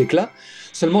beau coup d'éclat.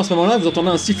 Seulement à ce moment-là, vous entendez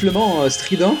un sifflement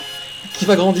strident qui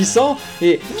va grandissant,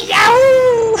 et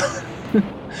Miaou.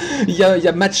 Il y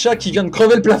a Matcha qui vient de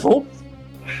crever le plafond,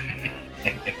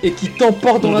 et qui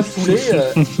t'emporte dans la foulée,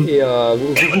 et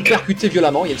vous percutez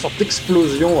violemment, il y a une sorte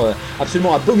d'explosion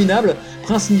absolument abominable.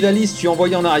 Prince Nivalis, tu es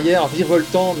envoyé en arrière,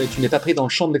 virevoltant, mais tu n'es pas pris dans le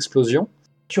champ de l'explosion.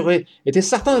 Tu aurais été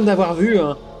certain d'avoir vu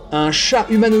un chat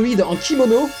humanoïde en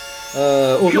kimono,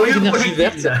 au d'énergie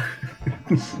verte,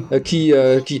 qui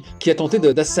a tenté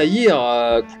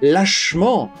d'assaillir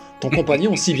lâchement ton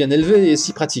compagnon si bien élevé et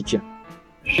si pratique.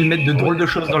 Je vais mettre de drôles de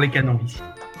choses dans les canons ici.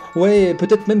 Ouais,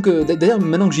 peut-être même que... D'ailleurs,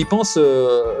 maintenant que j'y pense,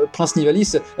 Prince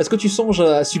Nivalis, est-ce que tu songes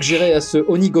à suggérer à ce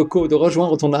Onigoko de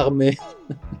rejoindre ton armée?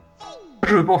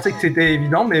 Je pensais que c'était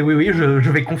évident, mais oui, je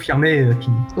vais confirmer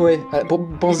qu'il Ouais,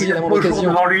 pense-y à la moindre toujours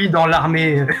occasion. devant lui dans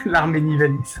l'armée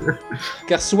Nivalis.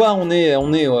 Car soit on est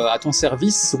à ton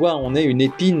service, soit on est une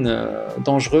épine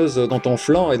dangereuse dans ton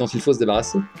flanc et dont il faut se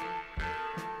débarrasser.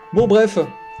 Bon bref,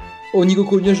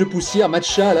 Onigoko, nuage de poussière,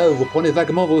 Matcha, là, vous prenez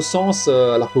vaguement vos sens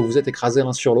alors que vous êtes écrasés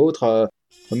l'un sur l'autre.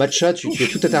 Matcha, tu es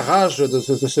tout à ta rage de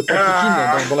ce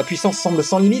Pantikin dont la puissance semble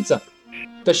sans limite.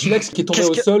 T'as Chilax qui est tombé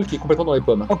au sol, qui est complètement dans les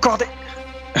pommes. Encore des...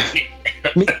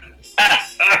 Mais...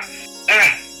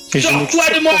 Sors-toi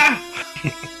de moi!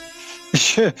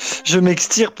 Je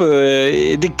m'extirpe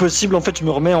et dès que possible, en fait, je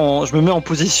me mets en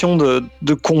position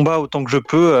de combat autant que je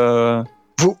peux.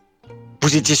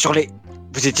 Vous étiez sur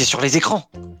les écrans.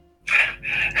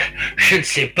 Je ne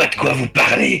sais pas de quoi vous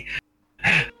parlez,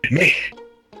 mais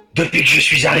depuis que je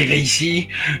suis arrivé ici,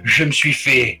 je me suis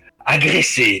fait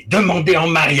agresser, demander en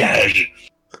mariage.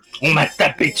 On m'a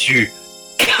tapé dessus.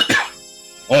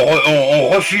 On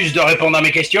refuse de répondre à mes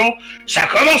questions. Ça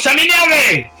commence à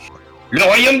m'énerver. Le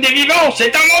royaume des vivants,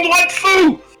 c'est un endroit de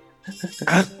fou.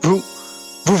 Hein,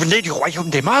 vous venez du royaume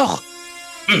des morts?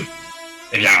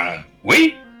 Eh bien,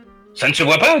 oui. Ça ne se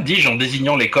voit pas, dis-je en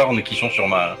désignant les cornes qui sont sur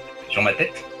ma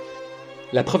tête.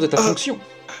 La preuve de ta fonction.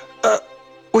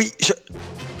 Oui,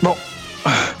 Bon.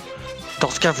 Dans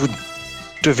ce cas, vous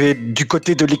devez être du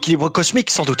côté de l'équilibre cosmique,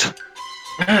 sans doute.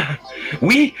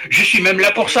 Oui, je suis même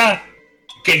là pour ça.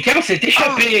 Quelqu'un s'est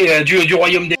échappé du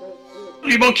royaume des...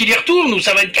 Du banc qu'il y retourne ou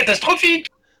ça va être catastrophique.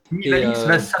 Nivalis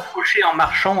va s'approcher en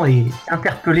marchant et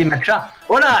interpeller Matcha.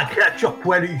 Oh là, créature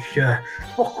poilue,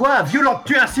 pourquoi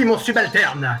violentes-tu ainsi mon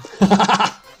subalterne?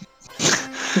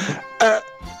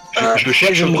 Je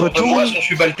cherche je me autour de moi retourne. son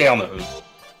subalterne.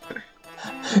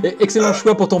 Excellent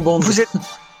choix pour ton band. Vous êtes...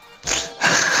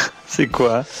 C'est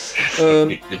quoi?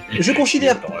 Je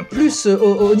considère plus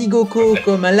Onigoko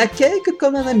comme un laquais que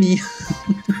comme un ami.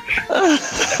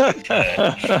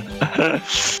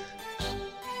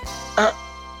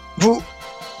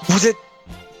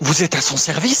 Vous êtes à son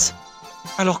service?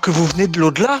 Alors que vous venez de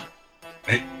l'au-delà?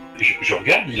 Je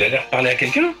regarde, il a l'air de parler à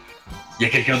quelqu'un. Il y a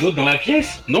quelqu'un d'autre dans la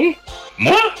pièce? Non?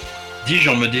 Moi? Dis-je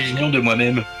en me désignant de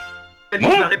moi-même.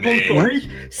 Nivalis va répondre pour lui.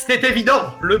 C'est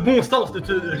évident, le bon sens de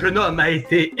ce jeune homme a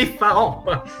été effarant.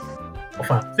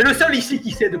 Enfin, c'est le seul ici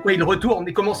qui sait de quoi il retourne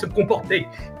et comment se comporter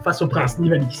face au prince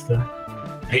Nivalis.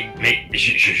 Mais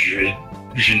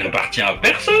je n'appartiens à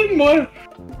personne, moi.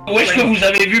 Où est-ce que vous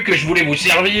avez vu que je voulais vous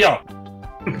servir?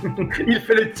 Il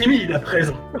fait le timide à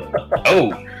présent.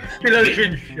 Oh, Et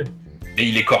l'ingénu. mais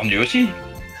il est cornu aussi.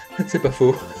 C'est pas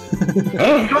faux.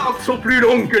 Hein? Les cordes sont plus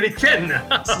longues que les tiennes.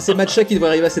 C'est Matcha qui devrait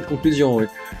arriver à cette conclusion. Oui.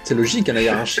 C'est logique, hein, la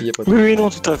hiérarchie. Après tout. Oui, non,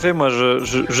 tout à fait. Moi,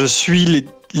 je suis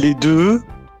les deux.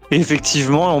 Et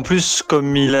effectivement, en plus,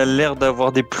 comme il a l'air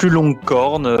d'avoir des plus longues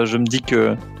cornes, je me dis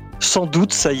que sans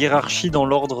doute sa hiérarchie dans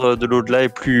l'ordre de l'au-delà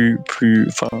est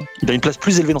enfin, il a une place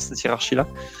plus élevée dans cette hiérarchie-là.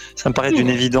 Ça me paraît d'une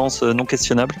évidence non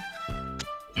questionnable.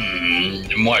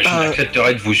 Moi, je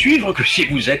n'accepterai de vous suivre que si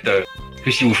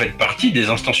vous faites partie des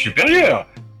instances supérieures.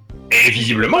 Et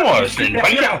visiblement, ce n'est pas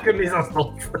le cas. Que mes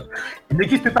instances. Il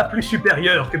n'existe pas plus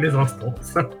supérieur que mes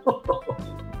instances.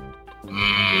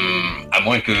 À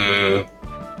moins que...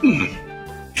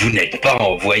 vous n'êtes pas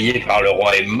envoyé par le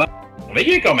roi Emma.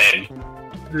 Surveillez quand même.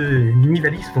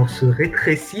 Nivalis vont se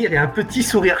rétrécir et un petit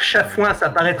sourire chafouin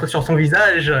s'apparaître sur son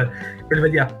visage. Elle va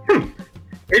dire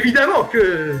évidemment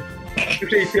que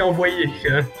j'ai été envoyé.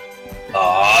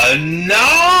 Oh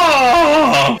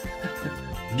non!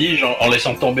 Dis-je en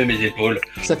laissant tomber mes épaules.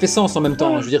 Ça fait sens en même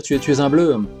temps. Je veux dire, tu es un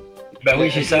bleu. Bah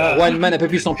oui, c'est ça. Wildman n'a pas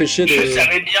pu s'empêcher de.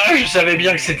 Je savais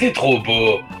bien que c'était trop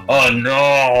beau. Oh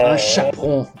non! Un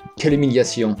chaperon. Quelle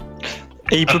humiliation.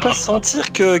 Et il peut pas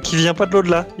sentir qu'il vient pas de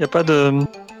l'au-delà. Il y a pas de...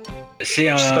 C'est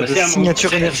un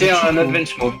signature énergétique. C'est un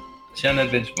advance move. C'est un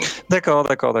advance move. D'accord.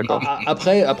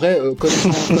 Après,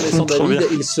 connaissant Trop David, bien.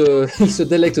 il se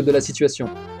délecte de la situation.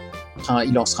 Enfin,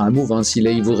 il lancera un move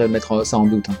il voudrait mettre ça en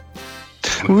doute. Hein.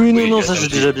 Oui, Oui, non, il y a ça ça j'ai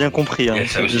aussi. déjà bien compris. Hein. Il y a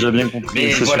ça J'ai aussi. déjà bien compris.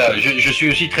 Mais c'est voilà, super. je suis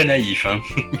aussi très naïf. Hein.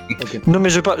 Ok. Non, mais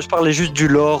je parlais juste du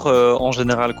lore en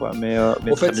général, quoi. Mais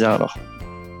Au très fait, bien alors.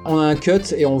 On a un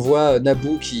cut et on voit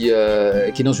Naboo qui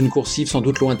est dans une coursive sans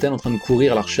doute lointaine en train de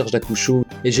courir à la recherche d'Akushu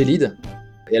et Gélide.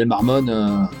 Et elle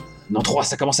marmonne non, 3,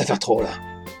 ça commence à faire trop là.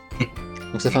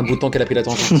 Donc ça fait un bout de temps qu'elle a pris la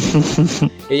tangente.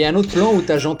 Et il y a un autre plan où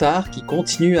t'as Jantar qui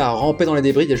continue à ramper dans les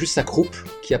débris, il y a juste sa croupe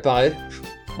qui apparaît.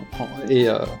 Et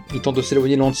il tente de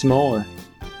s'éloigner lentement.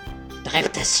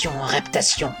 Reptation,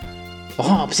 reptation.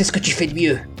 Rampe, c'est ce que tu fais de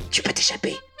mieux. Tu peux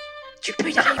t'échapper. Tu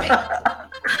peux y arriver.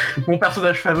 Mon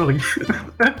personnage favori.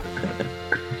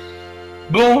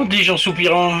 Bon, dis-je en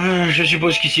soupirant, je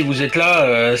suppose qu'ici vous êtes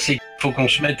là, c'est faut qu'on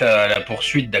se mette à la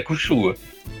poursuite d'Akushu.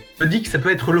 Je me dis que ça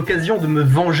peut être l'occasion de me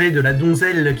venger de la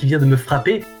donzelle qui vient de me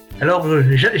frapper. Alors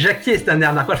j'acquiesce d'un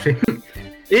air narquois, je fais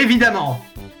évidemment.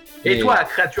 Et toi,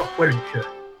 créature poilue,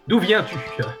 d'où viens-tu?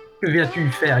 Que viens-tu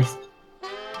faire ici?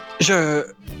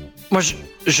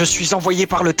 Je suis envoyé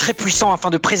par le très puissant afin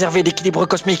de préserver l'équilibre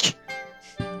cosmique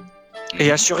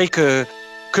et assurer que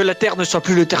la Terre ne soit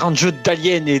plus le terrain de jeu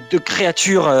d'aliens et de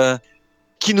créatures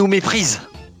qui nous méprisent.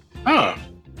 Ah,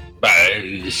 bah,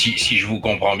 si je vous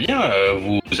comprends bien,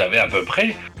 vous avez à peu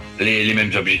près les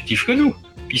mêmes objectifs que nous,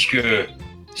 puisque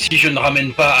si je ne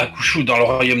ramène pas Akushu dans le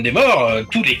royaume des morts,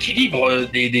 tout l'équilibre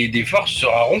des forces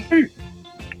sera rompu.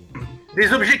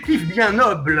 Des objectifs bien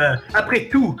nobles. Après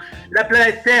tout, la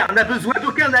planète Terre n'a besoin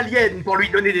d'aucun alien pour lui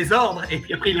donner des ordres. Et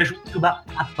puis après, il ajoute tout bas,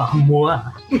 à part moi.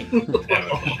 Je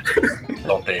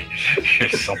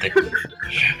le sentais.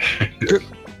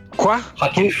 Quoi?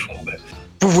 Quelle fourbe.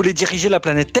 Vous voulez diriger la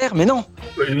planète Terre, mais non.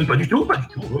 Pas du tout.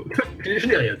 Je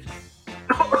n'ai rien dit.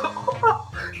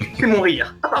 C'est mon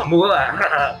rire. À part moi.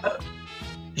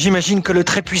 J'imagine que le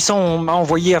très puissant m'a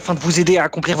envoyé afin de vous aider à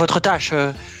accomplir votre tâche.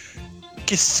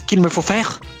 Qu'est-ce qu'il me faut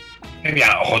faire? Eh bien,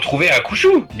 retrouver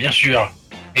Akushu, bien sûr.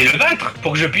 Et le battre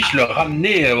pour que je puisse le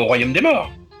ramener au royaume des morts.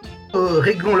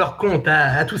 Réglons leur compte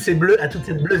à tous ces bleus, à toute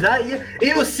cette bleusaille.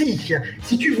 Et aussi,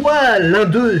 si tu vois l'un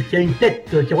d'eux qui a une tête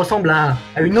qui ressemble à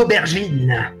une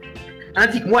aubergine,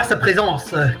 indique-moi sa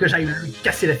présence, que j'aille lui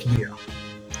casser la figure.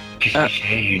 Qu'est-ce que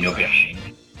c'est une aubergine?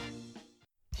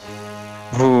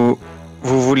 Vous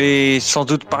voulez sans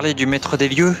doute parler du maître des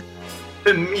lieux?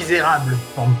 Ce misérable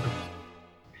fantôme.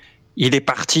 Il est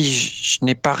parti, je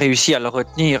n'ai pas réussi à le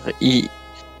retenir.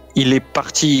 Il est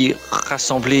parti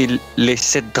rassembler les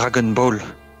 7 Dragon Balls.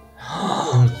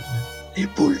 Oh, les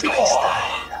boules de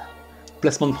cristal.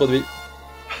 Placement de produit.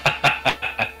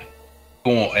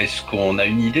 Bon, est-ce qu'on a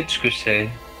une idée de ce que c'est?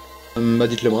 Bah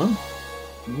dites-le moi.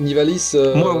 Nivalis...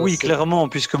 Moi oui, clairement,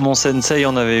 puisque mon sensei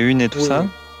en avait une et tout ça.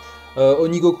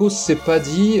 Onigoku, c'est pas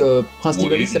dit. Prince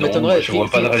Nivalis, ça m'étonnerait.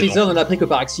 Freezer n'en a pris que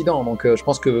par accident, donc je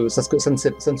pense que ça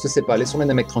ne se sait pas. Laissons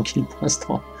les mecs tranquilles pour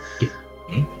l'instant.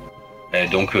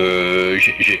 Donc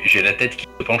j'ai la tête qui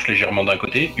se penche légèrement d'un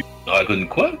côté. Une dragon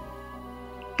quoi?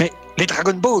 Mais les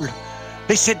Dragon Balls,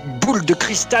 les 7 boules de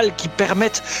cristal qui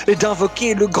permettent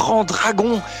d'invoquer le grand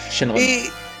dragon Shenron. et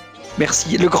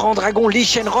merci, le grand dragon Lee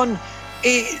Shenron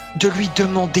et de lui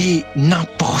demander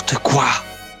n'importe quoi.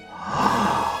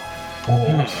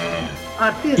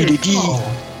 Il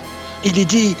est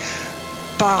dit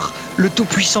par le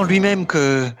Tout-Puissant lui-même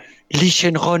que Lee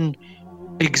Shenron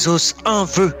exauce un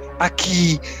vœu à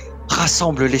qui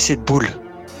rassemble les 7 boules.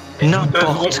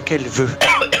 N'importe quel vœu.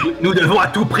 Nous devons à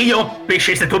tout prix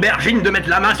empêcher cette aubergine de mettre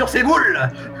la main sur ses boules.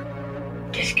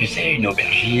 Qu'est-ce que c'est une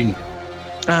aubergine?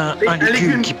 Un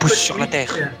légume qui pousse sur la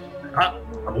terre. Ah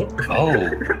bon? Oh.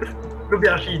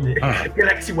 L'aubergine,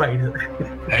 Galaxy Wild.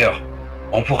 Alors,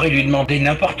 on pourrait lui demander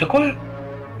n'importe quoi?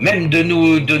 Même de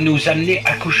nous amener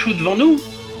Akushu devant nous?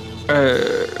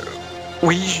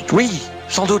 Oui,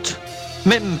 sans doute.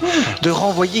 Même de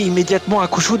renvoyer immédiatement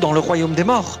Akushu dans le royaume des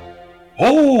morts.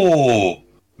 Oh!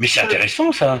 Mais c'est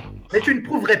intéressant ça! Mais tu ne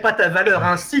prouverais pas ta valeur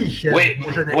ainsi, oui,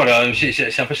 mon jeune ami. Voilà,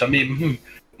 c'est un peu ça. Mais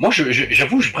moi,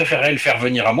 j'avoue, je préférerais le faire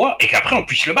venir à moi et qu'après on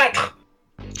puisse le battre.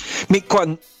 Mais quoi,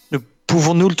 ne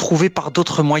pouvons-nous le trouver par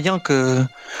d'autres moyens que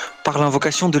par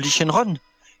l'invocation de Lee Shenron?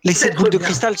 Les 7 boules de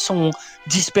cristal sont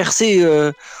dispersées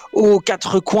aux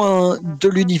 4 coins de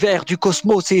l'univers, du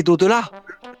cosmos et d'au-delà.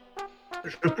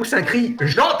 Je pousse un cri.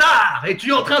 Jantard,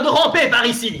 es-tu en train de ramper par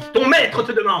ici? Ton maître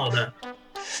te demande.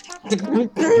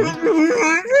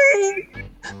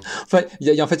 Enfin, il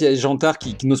y a Jantard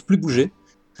qui n'ose plus bouger.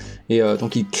 Et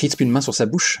donc il crispe une main sur sa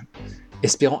bouche,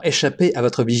 espérant échapper à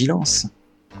votre vigilance.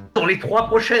 Dans les 3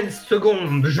 prochaines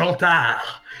secondes,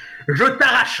 Jantard, je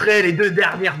t'arracherai les 2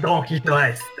 dernières dents qu'il te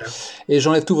reste. Et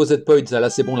j'enlève tous vos set points. Là,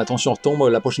 c'est bon, la tension retombe.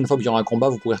 La prochaine fois qu'il y aura un combat,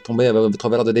 vous pourrez retomber à votre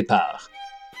valeur de départ.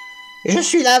 Je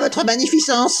suis là, votre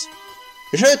magnificence.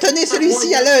 Je tenais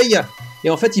celui-ci à l'œil.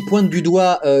 Et en fait, il pointe du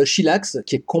doigt Shilax,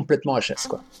 qui est complètement HS,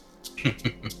 quoi.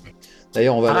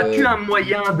 D'ailleurs, on va... Auras-tu un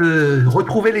moyen de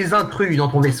retrouver les intrus dans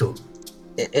ton vaisseau?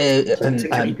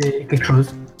 Sécurité, quelque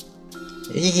chose.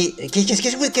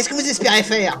 Qu'est-ce que vous espérez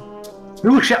faire?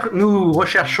 Nous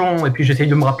recherchons, et puis j'essaye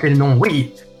de me rappeler le nom.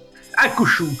 Oui,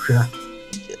 Akushu.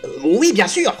 Oui, bien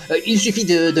sûr. Il suffit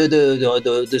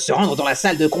de se rendre dans la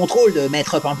salle de contrôle de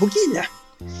Maître Pampoukine.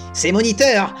 Ces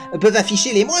moniteurs peuvent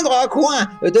afficher les moindres coins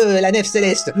de la nef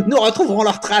céleste. Nous retrouverons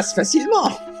leurs traces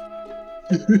facilement.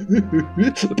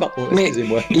 Pardon, Mais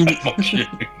excusez-moi.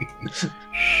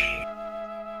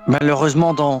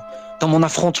 Malheureusement, dans mon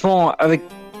affrontement avec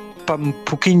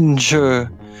Pampoukine,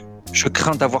 Je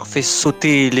crains d'avoir fait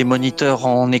sauter les moniteurs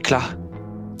en éclats.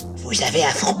 Vous avez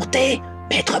affronté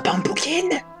Maître Pampukin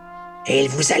et il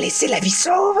vous a laissé la vie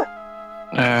sauve?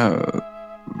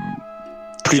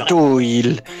 Plutôt,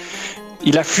 il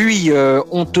a fui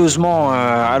honteusement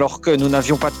alors que nous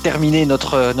n'avions pas terminé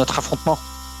notre affrontement.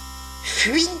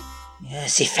 Fui?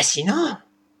 C'est fascinant.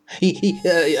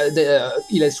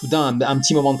 Il a soudain un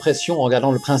petit moment de pression en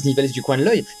regardant le prince Nivalis du coin de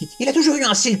l'œil. Il a toujours eu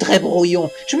un style très brouillon.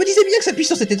 Je me disais bien que sa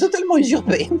puissance était totalement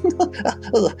usurpée.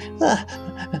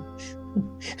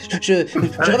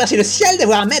 Je remercie le ciel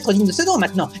d'avoir un maître digne de ce nom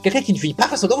maintenant. Quelqu'un qui ne fuit pas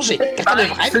face au danger. Quelqu'un de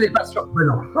vrai. Ce n'est pas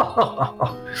surprenant.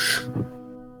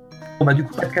 Bon bah du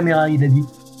coup, pas de caméra, il a dit.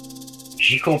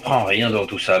 J'y comprends rien dans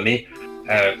tout ça, mais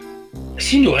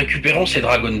si nous récupérons ces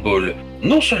Dragon Ball,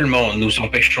 non seulement nous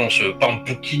empêchons ce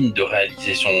Pampukin de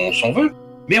réaliser son vœu,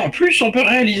 mais en plus on peut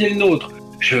réaliser le nôtre.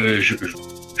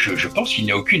 Je pense qu'il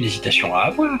n'y a aucune hésitation à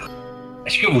avoir.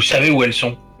 Est-ce que vous savez où elles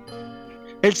sont?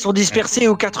 Elles sont dispersées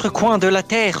aux quatre coins de la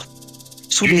Terre.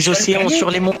 Sous les océans,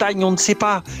 sur les montagnes, on ne sait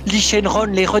pas. Li Shenron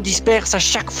les redisperse à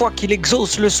chaque fois qu'il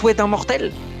exauce le souhait d'un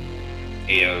mortel.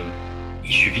 Et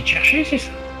il suffit de chercher, c'est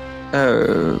ça?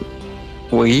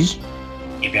 Oui.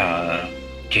 Eh bien,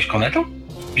 qu'est-ce qu'on attend?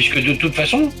 Puisque de toute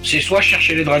façon, c'est soit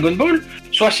chercher les Dragon Ball,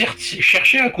 soit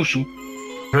chercher Akushu.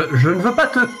 Je ne veux pas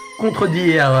te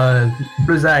contredire,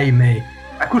 Bleuzaï, mais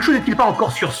Akushu n'est-il pas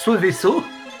encore sur ce vaisseau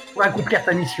pour accomplir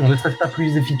ta mission? Ne serait-ce pas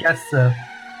plus efficace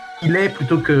qu'il est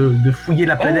plutôt que de fouiller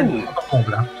la planète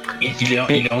ensemble, hein? Il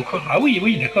est encore... Ah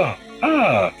oui, d'accord.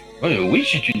 Ah, oui,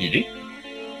 c'est une idée.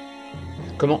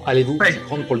 Comment allez-vous vous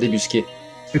prendre pour le débusquer?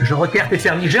 Je requiers tes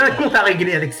services. J'ai un compte à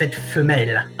régler avec cette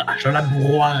femelle. Je la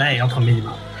broierai entre mes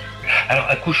mains. Alors,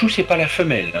 Akushu, c'est pas la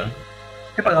femelle, hein.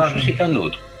 C'est pas grave. Akushu, c'est un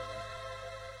autre.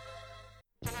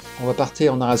 On va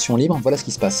partir en narration libre, voilà ce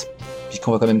qui se passe.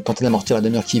 Puisqu'on va quand même tenter d'amortir la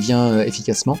demi-heure qui vient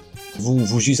efficacement.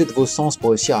 Vous usez de vos sens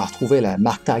pour réussir à retrouver la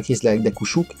marque caractéristique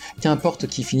d'Akushu, qu'importe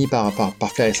qui finit par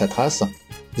faire sa trace.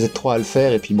 Vous êtes trois à le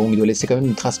faire, et puis bon, il doit laisser quand même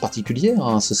une trace particulière,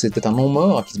 hein. C'était un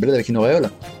non-mort qui se balade avec une auréole.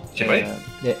 C'est vrai.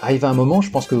 Arrive à un moment, je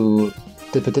pense que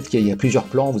peut-être qu'il y a plusieurs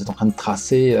plans, vous êtes en train de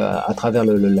tracer à travers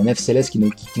la nef céleste qui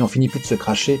n'en finit plus de se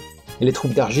cracher, et les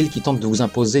troupes d'argile qui tentent de vous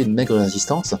imposer une maigre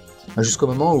résistance, jusqu'au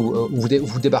moment où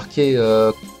vous débarquez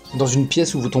dans une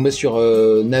pièce où vous tombez sur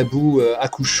Naboo,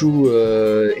 Akushu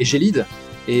et Gélide,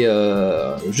 et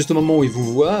juste au moment où il vous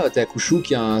voit, t'as Akushu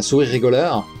qui a un sourire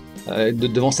rigolard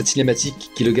devant cette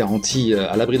cinématique qui le garantit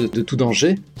à l'abri de tout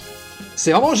danger.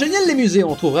 C'est vraiment génial les musées,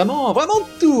 on trouve vraiment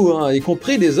tout, hein, y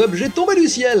compris des objets tombés du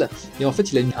ciel. Et en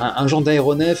fait, il a un genre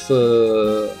d'aéronef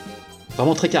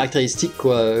vraiment très caractéristique,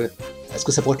 quoi. Est-ce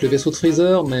que ça pourrait être le vaisseau de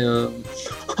Freezer, mais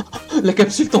la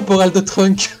capsule temporelle de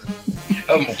Trunk.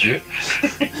 Oh mon dieu.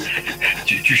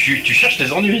 tu cherches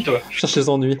les ennuis, toi. Je cherche les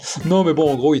ennuis. Non, mais bon,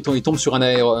 en gros, il tombe sur un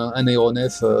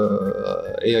aéronef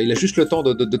et il a juste le temps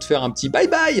de te faire un petit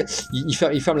bye-bye.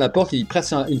 Il ferme la porte, il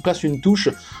presse une touche.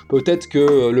 Peut-être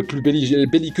que le plus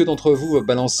belliqueux d'entre vous va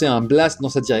balancer un blast dans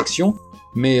sa direction.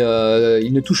 Mais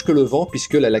il ne touche que le vent,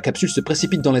 puisque la capsule se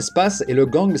précipite dans l'espace et le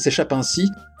gang s'échappe ainsi,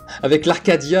 avec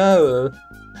l'Arcadia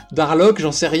d'Arlok,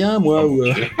 j'en sais rien, moi,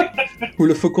 ou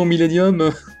le Faucon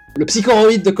Millennium, le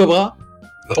Psychoroïde de Cobra.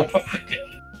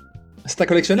 C'est un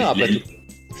collectionneur après tout.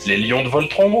 Les lions de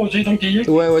Voltron aussi, donc il y est.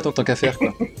 Ouais, tant qu'à faire,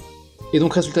 quoi. Et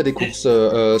donc, résultat des courses,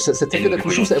 cette effet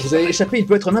d'Akushu, vous avez échappé, il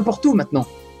peut être n'importe où maintenant.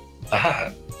 Ah.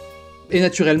 Et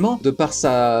naturellement, de par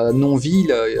sa non-vie,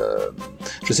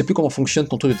 je sais plus comment fonctionne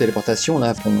ton truc de téléportation,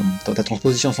 là, ta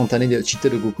transposition instantanée de cheatée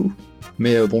de Goku.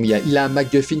 Mais bon, il a un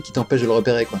MacGuffin qui t'empêche de le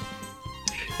repérer, quoi.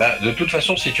 Bah, de toute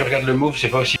façon, si tu regardes le move, c'est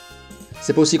pas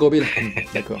aussi gros Bill.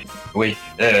 D'accord. Oui,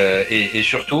 et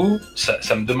surtout,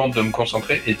 ça me demande de me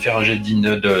concentrer et de faire un jet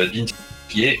d'in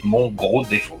qui est mon gros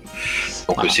défaut.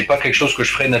 Donc c'est pas quelque chose que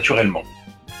je ferais naturellement.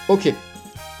 Ok.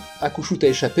 Akushu t'a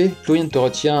échappé, Cloyne te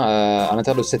retient à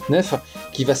l'intérieur de cette nef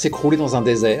qui va s'écrouler dans un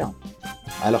désert,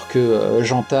 alors que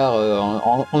Jantard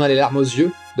en a les larmes aux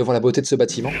yeux devant la beauté de ce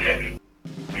bâtiment.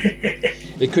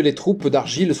 Et que les troupes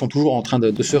d'argile sont toujours en train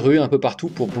de se ruer un peu partout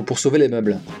pour sauver les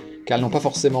meubles, car elles n'ont pas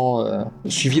forcément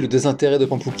suivi le désintérêt de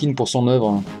Pampukin pour son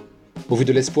œuvre, au vu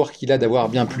de l'espoir qu'il a d'avoir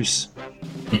bien plus.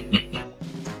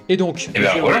 Et donc... Et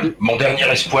ben voilà, mon dernier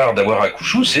espoir d'avoir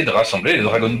Akushu, c'est de rassembler les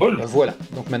Dragon Ball. Voilà,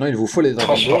 donc maintenant il vous faut les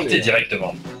Dragon Ball. Transporter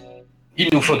directement. Il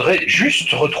nous faudrait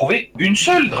juste retrouver une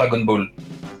seule Dragon Ball.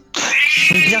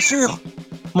 Mais bien sûr,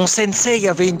 mon sensei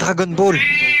avait une Dragon Ball.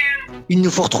 Il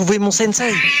nous faut retrouver mon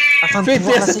sensei afin de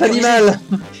pouvoir la cet sécuriser. animal.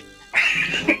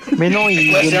 Mais non,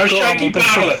 c'est un chat qui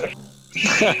parle.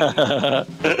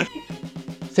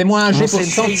 Fais-moi un jet Mon pour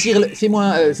sensei. sentir.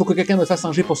 Il faut que quelqu'un me fasse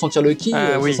un jet pour sentir le ki.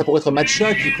 Oui. Ça pourrait être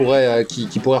Matcha qui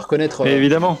pourrait reconnaître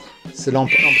Évidemment. c'est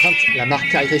l'empreinte, la marque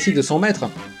caractéristique de son maître.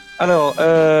 Alors,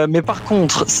 mais par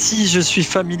contre, si je suis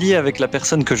familier avec la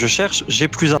personne que je cherche, j'ai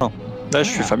 +1. Là, je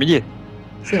suis familier.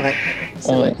 C'est vrai.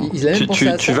 C'est vrai. Il a même pensé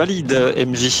à Tu ça. valides,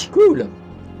 MJ. Cool.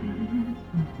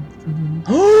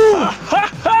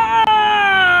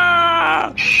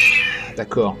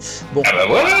 D'accord. Bon. Ah bah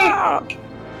voilà.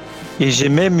 Et j'ai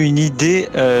même une idée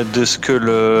de ce que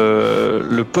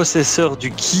le possesseur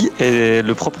du ki et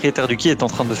le propriétaire du ki est en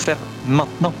train de faire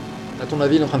maintenant. À ton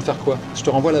avis, il est en train de faire quoi? Je te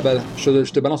renvoie la balle. Je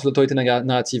te balance l'autorité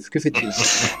narrative. Que fait-il?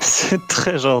 C'est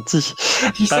très gentil.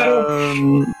 Petit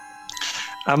salaud.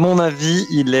 À mon avis,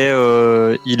 il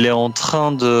est en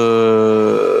train de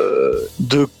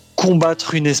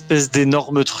combattre une espèce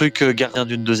d'énorme truc gardien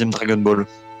d'une deuxième Dragon Ball.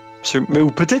 Mais ou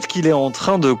peut-être qu'il est en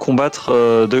train de combattre.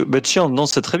 Bah tiens, non,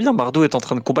 c'est très bien. Mardo est en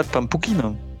train de combattre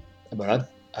Pampukin. Voilà.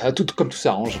 Tout comme tout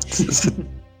s'arrange.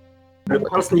 Le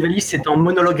prince Nivalis est en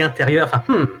monologue intérieur.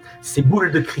 Enfin, ces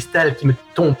boules de cristal qui me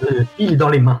tombent pile dans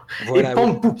les mains. Voilà, et oui.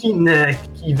 Pampukin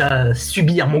qui va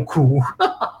subir mon coup.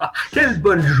 Quelle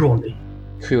bonne journée.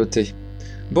 Cruauté.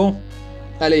 Bon,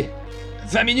 allez,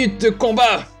 20 minutes de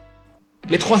combat.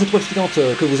 Les 3 étoiles filantes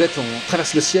que vous êtes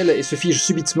traversent le ciel et se figent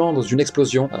subitement dans une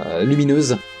explosion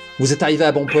lumineuse. Vous êtes arrivé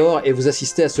à bon port et vous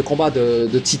assistez à ce combat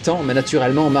de titans, mais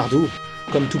naturellement, Mardou,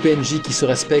 comme tout PNJ qui se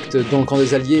respecte dans le camp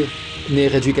des alliés, n'est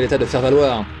réduit qu'à l'état de faire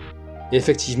valoir. Et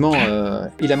effectivement,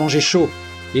 il a mangé chaud.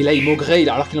 Et là, il maugrait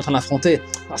alors qu'il est en train de l'affronter.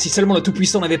 Ah, si seulement le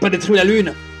Tout-Puissant n'avait pas détruit la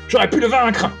Lune, j'aurais pu le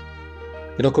vaincre.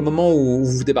 Et donc au moment où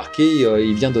vous débarquez,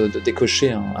 il vient de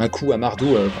décocher un coup à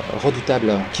Mardou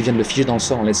redoutable qui vient de le figer dans le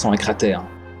sang en laissant un cratère.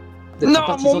 D'être un Non,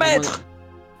 partisan mon du maître.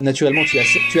 Naturellement,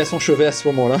 tu as son chevet à ce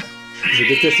moment-là. Je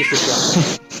déteste ce soir.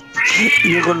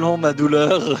 Hurlant ma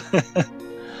douleur.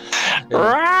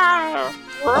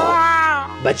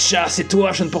 Matcha, c'est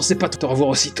toi, je ne pensais pas te revoir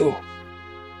aussitôt.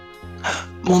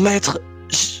 Mon maître,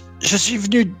 je suis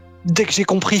venu dès que j'ai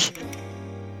compris.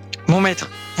 Mon maître,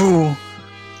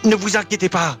 ne vous inquiétez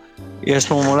pas. Et à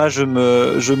ce moment-là, je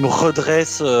me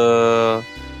redresse,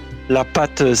 la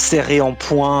patte serrée en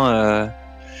poing.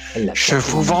 Je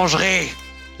vous vengerai.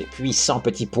 Les puissants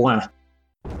petits points.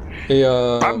 Et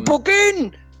Pampukin,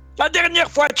 la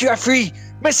dernière fois tu as fui,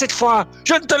 mais cette fois,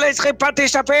 je ne te laisserai pas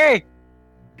t'échapper.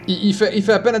 il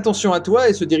fait à peine attention à toi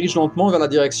et se dirige lentement vers la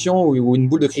direction où une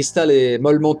boule de cristal est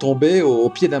mollement tombée au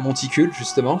pied d'un monticule,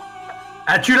 justement.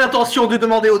 As-tu l'intention de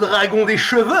demander au dragon des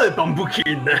cheveux,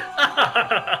 Pampukin?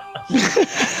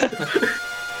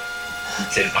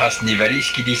 C'est le prince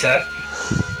Nivalis qui dit ça.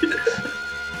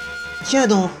 Tiens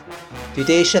donc, tu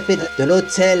t'es échappé de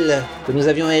l'hôtel que nous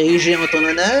avions érigé en ton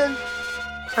honneur?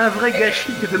 Un vrai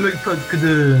gâchis que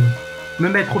de me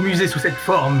mettre au musée sous cette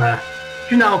forme.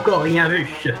 Tu n'as encore rien vu.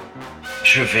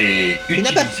 Je vais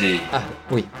n'as pas- utiliser Ah,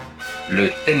 oui. le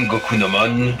Tengoku no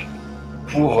Mon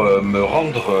pour me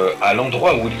rendre à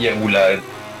l'endroit où la Il a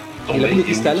tombée boule de et où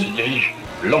cristal. il se dirige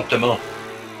lentement.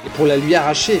 Et pour la lui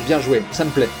arracher, bien joué, ça me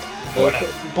plaît. Voilà.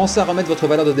 Pensez à remettre votre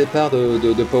valeur de départ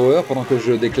de power pendant que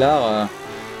je déclare...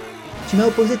 Tu m'as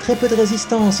opposé très peu de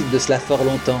résistance, il de cela fort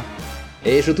longtemps.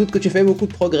 Et je doute que tu fais beaucoup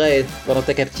de progrès pendant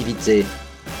ta captivité.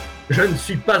 Je ne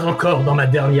suis pas encore dans ma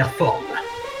dernière forme.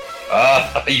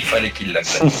 Ah, il fallait qu'il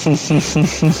l'appelle.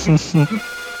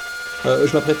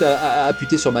 Je m'apprêtais à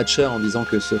appuyer sur Matcha en disant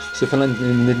que ce fin-là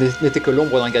n'était que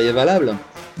l'ombre d'un guerrier valable.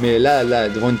 Mais là,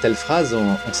 devant une telle phrase,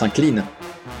 on s'incline.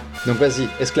 Donc vas-y,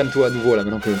 exclame-toi à nouveau là,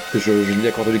 maintenant que je lui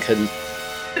accorde du crédit.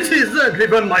 This is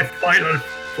even my final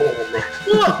form.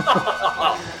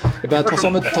 Eh ben,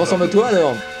 transforme-toi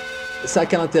alors. Ça a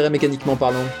quel intérêt mécaniquement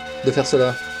parlant de faire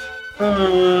cela?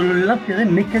 L'intérêt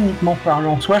mécaniquement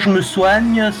parlant, soit je me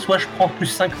soigne, soit je prends plus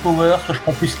 5 power, soit je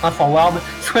prends plus 1 forward,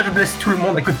 soit je blesse tout le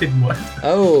monde à côté de moi.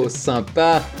 Oh,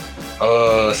 sympa.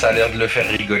 Oh, ça a l'air de le faire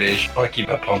rigoler. Je crois qu'il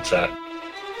va prendre ça.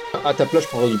 À ta place, je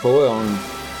prendrai du power. Hein.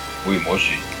 Oui, moi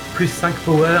aussi. Plus 5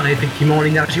 power, et effectivement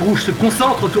l'énergie rouge se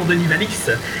concentre autour de Nivalis,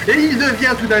 et il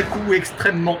devient tout d'un coup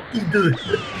extrêmement hideux.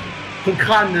 Son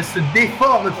crâne se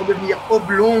déforme pour devenir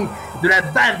oblong, de la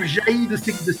bave jaillit de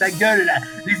sa gueule,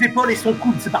 les épaules et son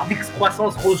coude se par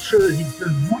d'excroissance rocheuse, il se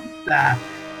voûte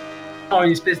en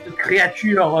une espèce de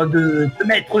créature de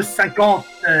 2,50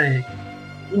 m,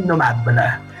 innommable.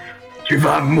 Tu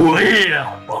vas mourir,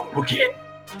 Pampukin.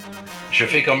 Je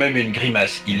fais quand même une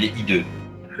grimace. Il est hideux.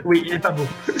 Oui, il est pas beau.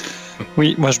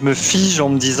 Oui, moi je me fige en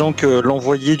me disant que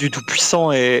l'envoyé du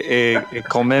Tout-Puissant est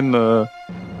quand même...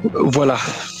 voilà.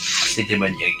 C'est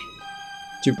démoniaque.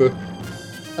 Tu peux.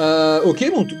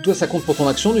 Ok, bon, toi ça compte pour ton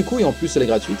action du coup, et en plus elle est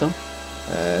gratuite. Hein.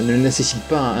 ne nécessite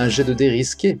pas un jet de dés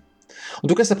risqué. En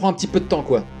tout cas, ça prend un petit peu de temps,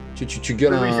 quoi. Tu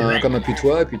gueules Oui, c'est vrai. comme un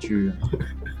putois, et puis tu...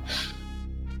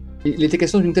 Il était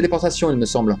question d'une téléportation, il me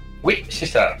semble. Oui, c'est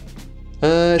ça.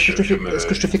 Est-ce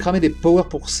que je te fais cramer des powers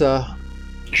pour ça?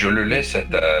 Je le laisse à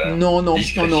ta Non,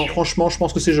 discrétion. franchement, je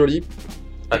pense que c'est joli.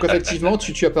 Donc effectivement,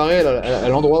 tu apparais à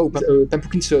l'endroit où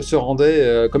Pampoukine se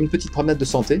rendait comme une petite promenade de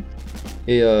santé.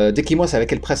 Et décris-moi, c'est avec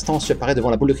quelle prestance tu apparais devant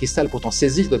la boule de cristal pour t'en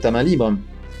saisir de ta main libre.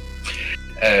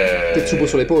 Tetsubo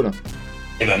sur l'épaule.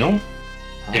 Eh ben non.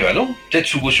 Ah. Eh ben non.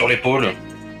 Tetsubo sur l'épaule.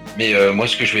 Mais moi,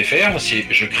 ce que je vais faire, c'est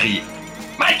je crie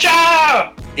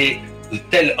Matcha! Et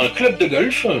tel un club de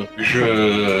golf,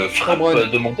 je frappe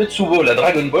de mon Tetsubo la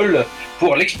Dragon Ball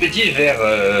pour l'expédier vers...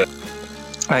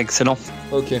 Ah, excellent.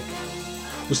 Ok.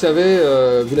 Vous savez,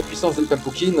 vu la puissance de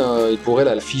Pampoukine, il pourrait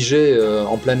la figer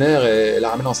en plein air et la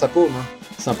ramener dans sa paume. Hein.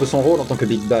 C'est un peu son rôle en tant que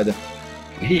Big Bad.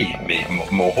 Oui, mais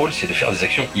mon rôle, c'est de faire des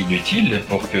actions inutiles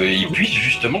pour qu'il puisse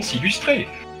justement s'illustrer.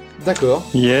 D'accord.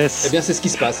 Yes. Eh bien, c'est ce qui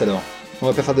se passe alors. On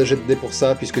va pas faire de jet de dés pour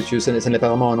ça, puisque ça n'est pas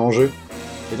vraiment un enjeu.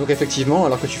 Et donc, effectivement,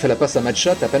 alors que tu fais la passe à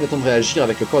Matcha, t'as pas le temps de réagir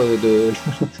avec le corps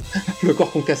le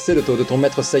corps concassé de ton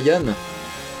maître Saiyan.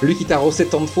 Lui qui t'a rossé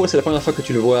tant de fois, c'est la première fois que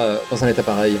tu le vois dans un état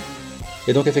pareil.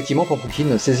 Et donc, effectivement,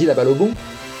 Pampoukine saisit la balle au bon,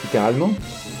 littéralement,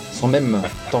 sans même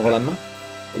tendre la main.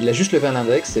 Il a juste levé un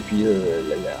index, et puis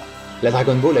la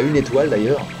Dragon Ball a une étoile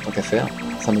d'ailleurs, tant qu'à faire,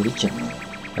 symbolique.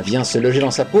 Elle vient se loger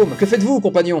dans sa paume. Que faites-vous,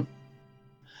 compagnon?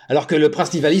 Alors que le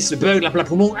prince Nivalis se bugle à plein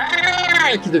poumon,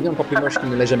 et qui devient encore plus moche qu'il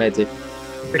ne l'a jamais été.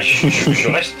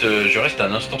 Je reste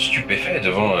un instant stupéfait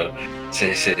devant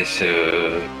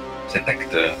cet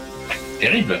acte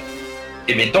terrible.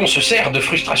 Et mes dents se serrent de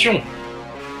frustration.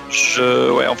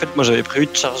 Ouais, en fait, moi j'avais prévu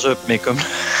de charge up, mais comme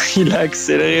il a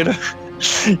accéléré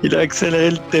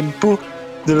le tempo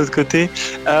de l'autre côté.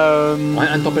 Rien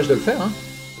ne t'empêche de le faire, hein.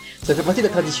 Ça fait partie de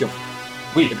la tradition.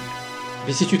 Oui.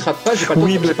 Mais si tu te rates pas, j'ai pas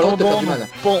le temps de te faire du mal.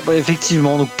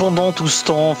 Effectivement, donc pendant tout ce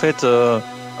temps, en fait,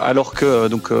 alors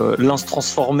que l'un se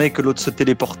transformait, que l'autre se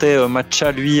téléportait,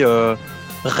 Matcha, lui,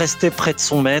 restait près de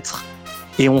son maître,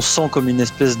 et on sent comme une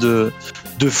espèce de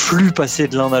flux passer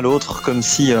de l'un à l'autre, comme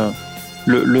si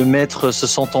le maître, se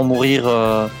sentant mourir,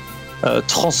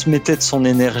 transmettait de son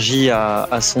énergie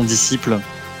à son disciple.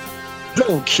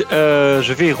 Donc,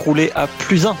 je vais rouler à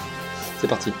 +1. C'est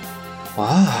parti.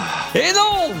 Et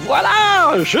non,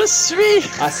 voilà, je suis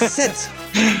à 7.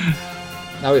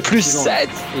 Ah oui, +7.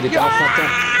 Il était enfantin.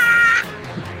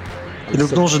 Et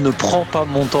donc non, je ne prends pas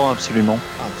mon temps absolument.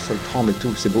 Ah, le sol tremble et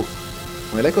tout, c'est beau.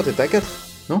 On est d'accord, t'étais à 4,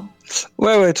 non?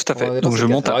 Ouais, tout à fait. Donc je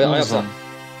monte à 11.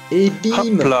 Et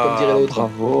bim, comme dirait l'autre.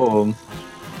 Bravo.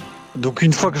 Donc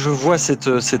une fois que je vois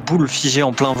cette boule figée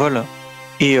en plein vol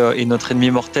et notre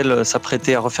ennemi mortel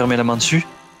s'apprêter à refermer la main dessus,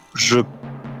 je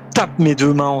tape mes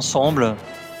deux mains ensemble.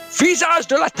 Visage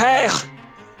de la terre,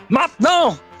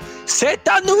 maintenant, c'est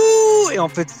à nous! Et en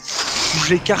fait,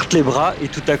 j'écarte les bras et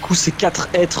tout à coup, ces 4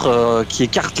 êtres qui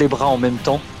écartent les bras en même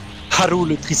temps. Haru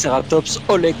le Triceratops,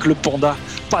 Olek le panda,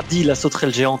 Paddy la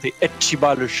sauterelle géante et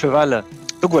Echiba le cheval.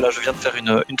 Donc voilà, je viens de faire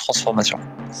une transformation.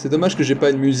 C'est dommage que j'ai pas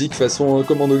une musique façon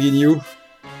Commando Ginyu.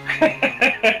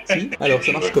 Si? Alors,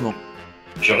 ça marche comment?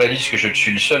 Je réalise que je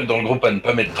suis le seul dans le groupe à ne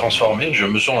pas m'être transformé, je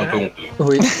me sens un peu honteux.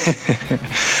 Oui.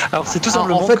 Alors c'est tout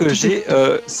simplement en fait, que j'ai...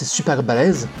 C'est super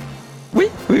balèze. Oui.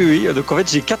 Donc en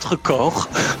fait j'ai 4 corps,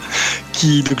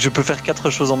 donc je peux faire 4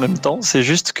 choses en même temps. C'est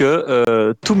juste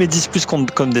que tous mes 10 plus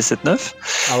comptent comme des 7-9.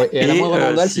 Ah ouais, et à la moindre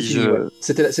mandale, c'est fini. Ouais.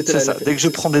 C'est ça. Dès que je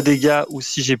prends des dégâts ou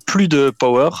si j'ai plus de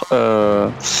power,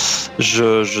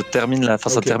 je termine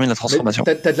ça termine la transformation.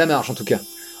 Mais t'as de la marge en tout cas.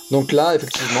 Donc là,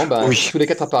 effectivement, oui. Tous les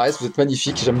 4 apparaissent, vous êtes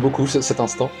magnifiques, j'aime beaucoup cet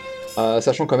instant.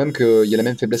 Sachant quand même qu'il y a la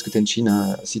même faiblesse que Tenchin,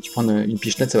 hein. Si tu prends une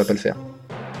pichenette, ça va pas le faire.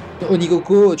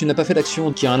 Onigoko, tu n'as pas fait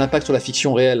d'action qui a un impact sur la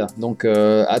fiction réelle, donc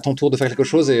à ton tour de faire quelque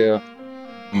chose et...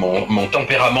 Mon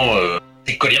tempérament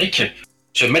colérique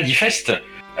se manifeste.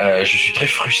 Je suis très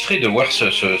frustré de voir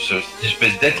cette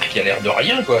espèce d'être qui a l'air de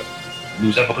rien, quoi,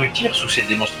 nous abrutir sous ces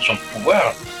démonstrations de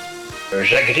pouvoir.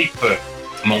 J'agrippe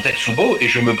mon Tetsubo et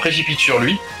je me précipite sur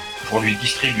lui pour lui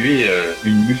distribuer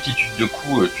une multitude de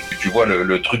coups. Tu vois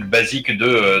le truc basique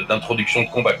d'introduction de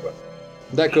combat, quoi.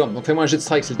 D'accord, donc fais-moi un jet de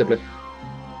strike s'il te plaît.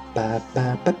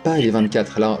 Il est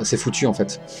 24, là c'est foutu en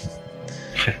fait.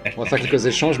 On va faire quelques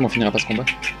échanges, mais on finira pas ce combat.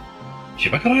 C'est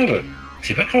pas grave.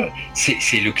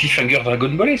 C'est le cliffhanger Dragon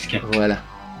Ballesque. Voilà.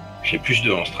 J'ai plus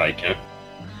 2 en strike. Hein.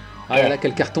 Ah là,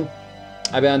 quel carton.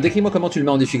 Ah ben décris-moi comment tu le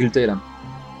mets en difficulté là.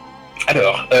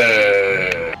 Alors,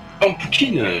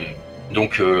 Pampoukine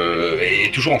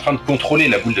est toujours en train de contrôler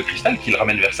la boule de cristal qu'il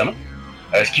ramène vers sa main.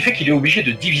 Ce qui fait qu'il est obligé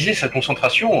de diviser sa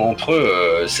concentration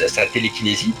entre sa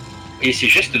télékinésie et ses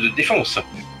gestes de défense.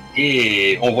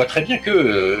 Et on voit très bien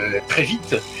que très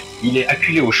vite, il est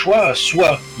acculé au choix,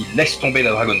 soit il laisse tomber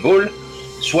la Dragon Ball,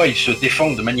 soit il se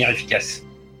défend de manière efficace.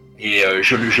 Et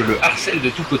je le harcèle de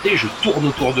tous côtés, je tourne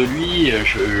autour de lui,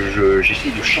 j'essaie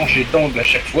de changer d'angle à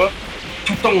chaque fois,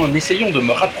 tout en essayant de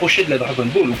me rapprocher de la Dragon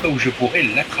Ball au cas où je pourrais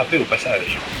l'attraper au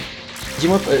passage.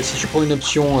 Dis-moi, si tu prends une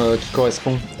option qui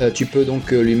correspond, tu peux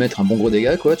donc lui mettre un bon gros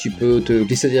dégât, quoi. Tu peux te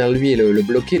glisser derrière lui et le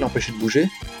bloquer, l'empêcher de bouger.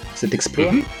 Cet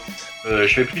exploit.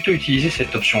 Je vais plutôt utiliser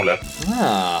cette option-là.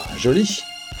 Ah, joli.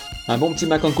 Un bon petit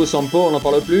Makanko Sampo, on n'en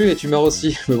parle plus, et tu meurs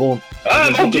aussi. Mais bon. Ah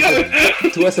mon dieu!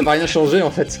 Toi, ça va rien changer en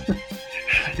fait.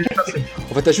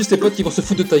 En fait, t'as juste tes potes qui vont se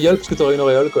foutre de ta gueule parce que t'aurais une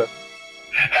auréole, quoi.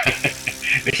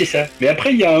 Mais c'est ça. Mais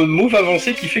après, il y a un move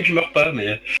avancé qui fait que je meurs pas,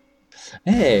 mais...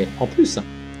 En plus.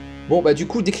 Bon, bah du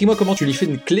coup, décris-moi comment tu lui fais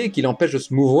une clé qui l'empêche de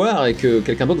se mouvoir et que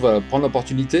quelqu'un d'autre va prendre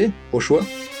l'opportunité, au choix.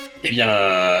 Eh bien,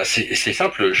 c'est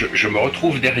simple, je me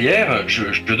retrouve derrière,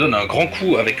 je donne un grand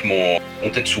coup avec mon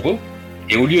Tetsubo,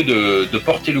 et au lieu de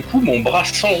porter le coup, mon bras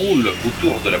s'enroule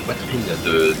autour de la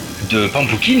poitrine de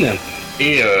Pampukin,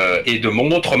 et de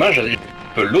mon autre main, j'ai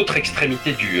l'autre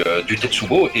extrémité du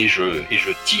Tetsubo, et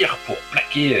je tire pour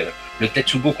plaquer le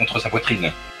Tetsubo contre sa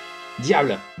poitrine.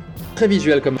 Diable. Très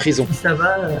visuel comme prison. Si ça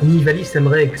va, Nivalis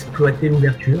aimerait exploiter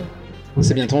l'ouverture.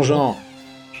 C'est bien ton genre.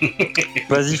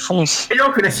 Vas-y, fonce.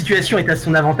 Voyant que la situation est à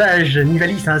son avantage,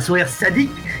 Nivalis a un sourire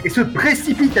sadique et se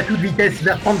précipite à toute vitesse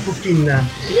vers Pampukin.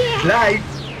 Là, il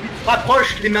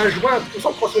rapproche les mains jointes,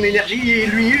 concentre son énergie et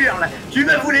lui hurle « Tu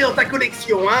me voulais dans ta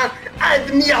collection, hein?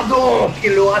 Admire donc !» Et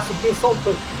Laura se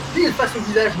concentre pile face au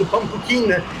visage de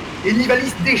Pampukin et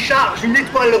Nivalis décharge une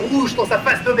étoile rouge dans sa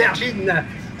face d'aubergine.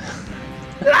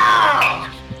 Ah!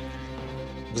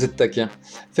 Vous êtes taquin.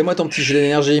 Fais-moi ton petit jet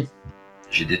d'énergie.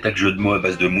 J'ai des tas de jeux de mots à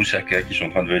base de moussaka qui sont en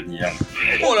train de venir.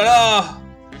 Oh là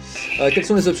là! Quelles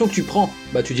sont les options que tu prends?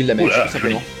 Bah tu dis de la mèche, tout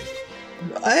simplement.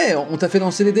 Ouais, on t'a fait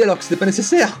lancer les dés alors que c'était pas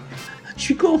nécessaire. Je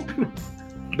suis con.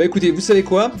 Bah écoutez, vous savez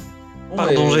quoi?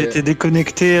 Pardon, j'ai été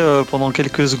déconnecté pendant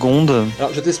quelques secondes.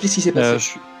 Alors je t'explique ce qui s'est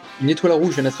passé. Une étoile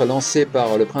rouge vient d'être lancée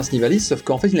par le prince Nivalis, sauf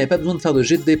qu'en fait il n'avait pas besoin de faire de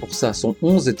jet de dés pour ça. Son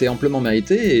 11 était amplement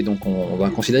mérité, et donc on va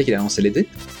considérer qu'il a lancé les dés.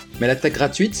 Mais l'attaque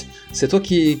gratuite, c'est toi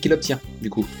qui l'obtiens, du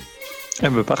coup. Eh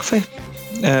ben parfait.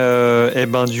 Et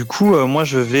ben du coup, moi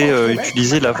je vais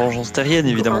utiliser la vengeance terrienne,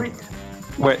 évidemment.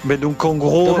 Ouais, mais donc en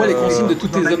gros... Donne-moi les consignes de tous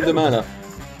tes hommes de main, là.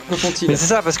 Qu'en sont-ils? Mais c'est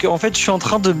ça, parce qu'en fait je suis en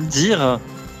train de me dire...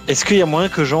 Est-ce qu'il y a moyen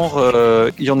que genre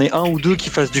il y en ait un ou deux qui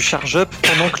fassent du charge-up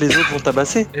pendant que les autres vont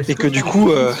tabasser? Et que du coup...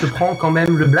 se prend quand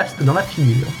même le blast dans la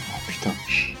figure. Oh putain,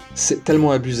 c'est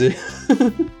tellement abusé.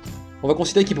 On va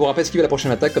considérer qu'il pourra pas esquiver la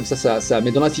prochaine attaque, comme ça.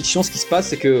 Mais dans la fiction, ce qui se passe,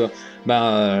 c'est que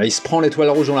il se prend l'étoile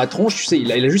rouge dans la tronche, tu sais,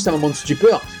 il a juste un moment de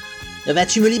stupeur.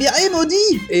 Vas-tu me libérer,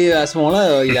 maudit? Et à ce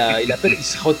moment-là, il appelle, il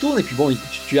se retourne, et puis bon,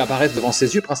 tu apparais devant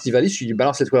ses yeux, Prince Nivalis, tu lui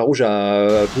balances l'étoile rouge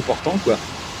à bout portant, quoi.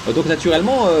 Donc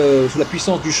naturellement, sous la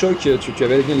puissance du choc, tu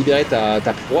avais bien libéré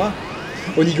ta proie.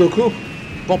 Onigoko,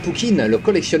 Pampukin, le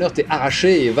collectionneur t'est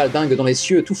arraché et valdingue dans les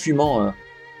cieux, tout fumant.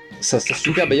 Sa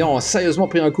superbe ayant sérieusement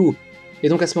pris un coup. Et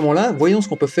donc à ce moment-là, voyons ce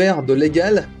qu'on peut faire de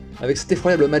légal avec cet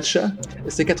effroyable matcha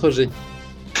et ses 4G.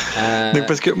 Donc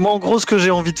parce que moi en gros ce que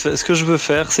j'ai envie de faire, ce que je veux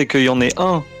faire, c'est qu'il y en ait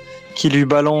un qui lui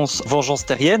balance vengeance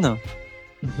terrienne.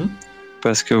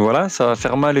 Parce que voilà, ça va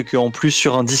faire mal et qu'en plus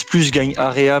sur un 10+, je gagne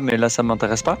area, mais là ça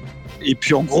m'intéresse pas. Et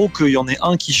puis en gros qu'il y en ait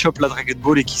un qui chope la Dragon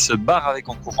Ball et qui se barre avec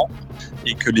en courant,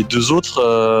 et que les deux autres,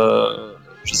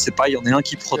 je sais pas, il y en a un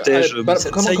qui protège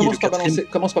Sensei et le quatrième...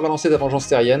 Commence par balancer ta vengeance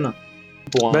terrienne.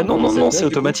 Non, c'est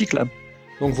automatique là.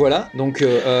 Donc voilà, donc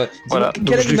voilà,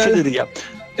 donc je lui fais des dégâts.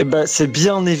 Et c'est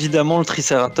bien évidemment le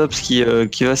Triceratops qui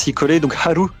va s'y coller. Donc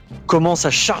Haru commence à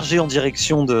charger en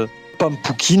direction de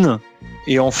Pampukin.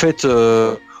 Et en fait,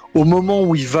 au moment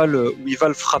où il va le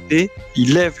frapper,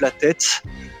 il lève la tête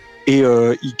et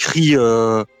il crie...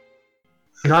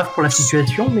 Grave pour la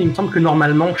situation, mais il me semble que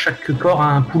normalement, chaque corps a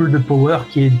un pool de power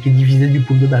qui est divisé du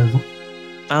pool de base.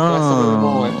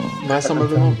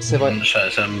 Vraisemblablement, c'est vrai.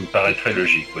 Ça me paraît très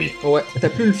logique, oui. Ouais, t'as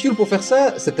plus le fuel pour faire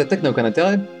ça, cette attaque n'a aucun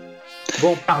intérêt.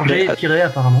 Bon, Argé est tiré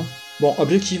apparemment. Bon,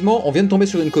 objectivement, on vient de tomber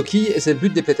sur une coquille et c'est le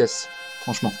but des playtests,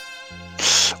 franchement.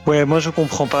 Ouais, moi je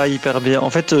comprends pas hyper bien. En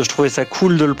fait, je trouvais ça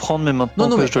cool de le prendre, mais maintenant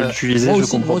que je dois l'utiliser, je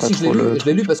comprends pas trop. Je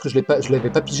l'ai lu parce que je l'avais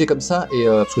pas pigé comme ça, et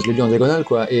parce que je l'ai lu en diagonale,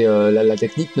 quoi. Et la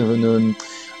technique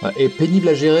est pénible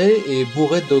à gérer et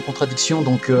bourrée de contradictions,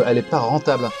 donc elle est pas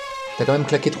rentable. T'as quand même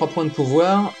claqué 3 points de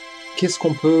pouvoir. Qu'est-ce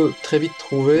qu'on peut très vite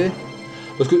trouver?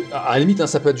 Parce que, à la limite,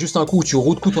 ça peut être juste un coup où tu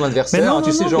roues de coup ton adversaire. Mais non,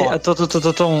 tu sais, genre. Attends.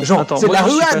 Genre, c'est la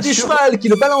ruade du cheval qui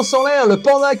le balance en l'air, le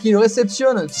panda qui le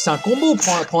réceptionne. C'est un combo,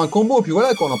 prends un combo, puis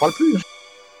voilà, quoi, on n'en parle plus.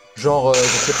 Genre,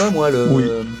 je sais pas moi, Oui.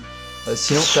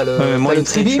 Sinon, t'as le, Ouais, mais moi, t'as le une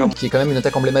trick, Tribim, qui est quand même une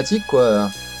attaque emblématique, quoi.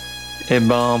 Eh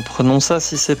ben, prenons ça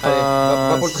si c'est Allez, va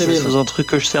pas pour le si c'est tribune. sous un truc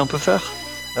que je sais un peu faire.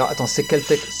 Alors, attends, c'est quel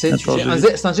tech? C'est Attends,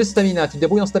 c'est un jet de stamina. Tu te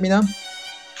débrouilles en stamina?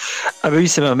 Ah bah oui,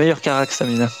 c'est ma meilleure carac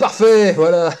stamina. Parfait,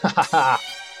 voilà.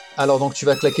 Alors, donc, tu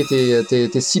vas claquer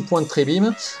tes 6 points de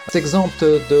Tribim. T'exemptes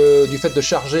du fait de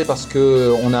charger parce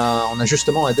que on a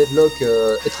justement un deadlock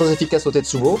très efficace au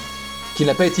Tetsubo, qui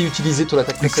n'a pas été utilisé pour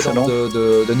l'attaque précédente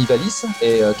de Nivalis,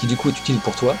 et qui du coup est utile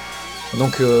pour toi.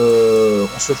 Donc,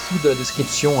 on se fout de la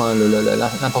description, hein,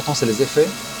 l'important c'est les effets.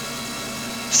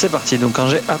 C'est parti, donc un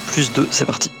jet A plus 2, c'est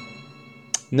parti.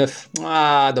 9.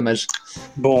 Ah, dommage.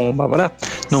 Bon, bah voilà.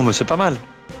 Non, mais c'est pas mal.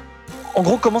 En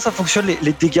gros, comment ça fonctionne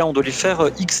les dégâts? On doit lui faire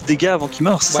X dégâts avant qu'il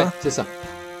meure, c'est Ouais, ça? c'est ça.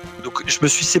 Donc je me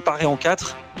suis séparé en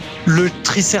 4. Le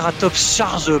Triceratops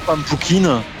charge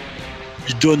Pampukin.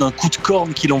 Il donne un coup de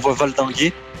corne qui l'envoie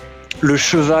valdinguer. Le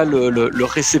cheval le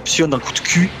réceptionne un coup de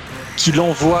cul qui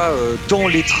l'envoie dans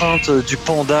l'étreinte du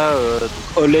panda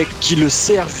Oleg, qui le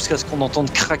serre jusqu'à ce qu'on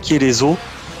entende craquer les os.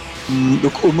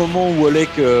 Donc au moment où Oleg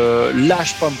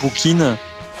lâche Pampukin,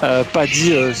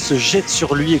 Paddy se jette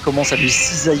sur lui et commence à lui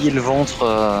cisailler le ventre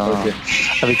Ok.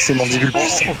 avec ses mandibules.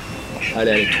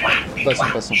 Allez,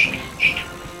 passons.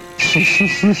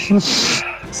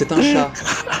 C'est un chat.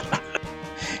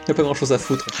 Il n'y a pas grand chose à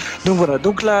foutre. Donc voilà,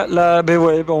 donc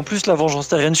en plus la vengeance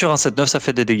terrienne sur un 7-9 ça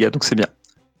fait des dégâts, donc c'est bien.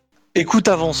 Écoute,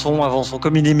 avançons,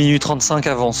 comme il est minuit 35,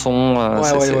 avançons.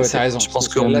 Ouais, t'as raison. Je pense Parce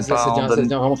que qu'on là, n'est pas ça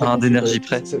devient vraiment très un confus, d'énergie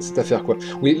près. cette affaire, quoi.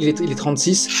 Oui, il est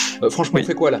 36. Franchement, Oui. on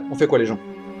fait quoi là? On fait quoi, les gens?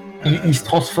 Il se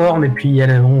transforme et puis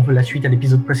on fait la suite à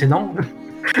l'épisode précédent.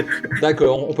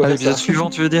 D'accord, on peut À faire l'épisode ça. suivant,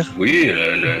 tu veux dire? Oui,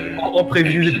 En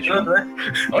prévu l'épisode,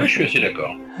 ouais. Ouais, je suis assez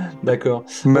d'accord. D'accord.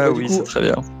 Bah du oui, coup, c'est très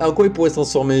bien. en quoi il pourrait se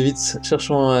transformer vite?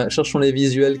 Cherchons les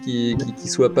visuels qui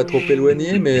soient pas trop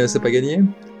éloignés, mais c'est pas gagné.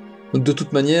 Donc, de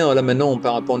toute manière, là maintenant, on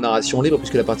part un peu en narration libre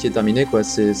puisque la partie est terminée, quoi.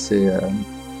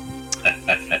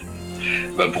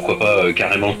 Bah pourquoi pas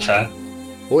carrément ça.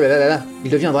 Oh là,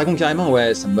 il devient un dragon carrément.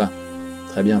 Ouais, ça me va.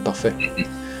 Très bien, parfait.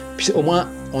 Puis au moins,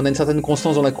 on a une certaine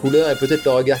constance dans la couleur et peut-être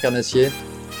le regard carnassier.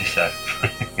 C'est ça.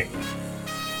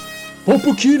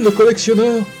 Pampukin, le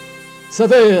collectionneur,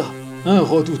 s'avère un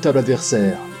redoutable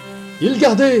adversaire. Il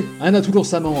gardait un atout dans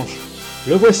sa manche.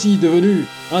 Le voici devenu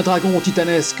un dragon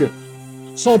titanesque,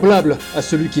 semblable à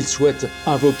celui qu'il souhaite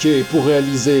invoquer pour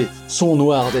réaliser son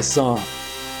noir dessein.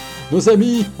 Nos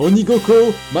amis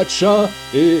Onigoko, Matcha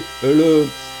et le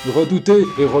redouté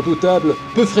et redoutable,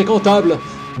 peu fréquentable,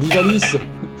 Nivalis,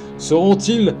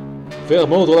 sauront-ils faire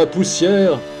mordre la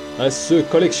poussière à ce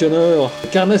collectionneur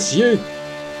carnassier?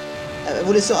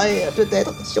 Vous le saurez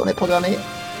peut-être si on est programmé.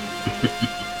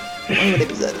 Au niveau de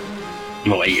l'épisode.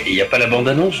 Bon, il n'y a pas la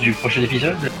bande-annonce du prochain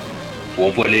épisode où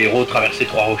on voit les héros traverser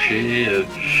 3 rochers.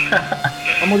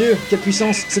 Oh mon dieu, quelle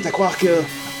puissance! C'est à croire que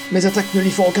mes attaques ne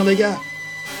lui font aucun dégât.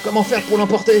 Comment faire pour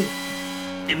l'emporter?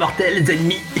 Les mortels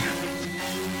ennemis.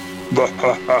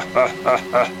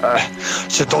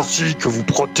 C'est ainsi que vous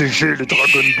protégez les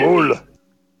Dragon Ball.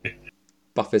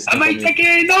 Parfait, c'est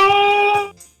Amaitake,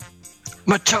 non!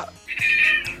 Matcha,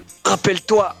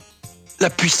 rappelle-toi, la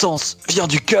puissance vient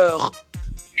du cœur.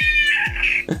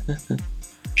 Mais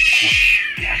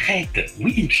arrête!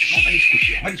 Oui, on va aller se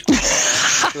coucher,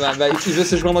 il veut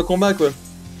se joindre en combat, quoi.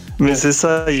 Mais c'est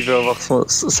ça, il veut avoir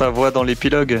sa voix dans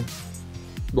l'épilogue.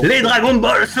 Bon. Les Dragon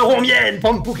Ball seront miennes,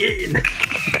 Pampukin.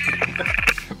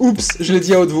 Oups, je l'ai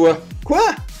dit à haute voix. Quoi?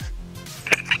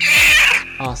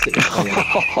 Ah, c'est incroyable.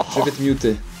 Je vais te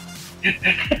muter.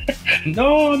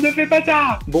 Non, ne fais pas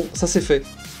ça! Bon, ça c'est fait.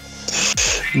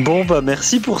 Bon, bah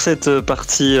merci pour cette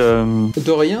partie.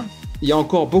 De rien. Il y a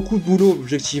encore beaucoup de boulot,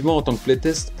 objectivement, en tant que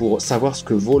playtest pour savoir ce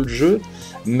que vaut le jeu.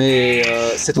 Mais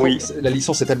c'est trop... Oui. la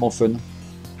licence est tellement fun.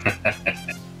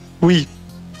 Oui,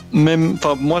 même,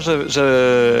 enfin moi,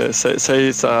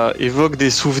 ça évoque des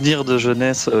souvenirs de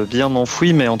jeunesse bien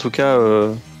enfouis, mais en tout cas,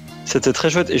 c'était très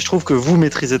chouette. Et je trouve que vous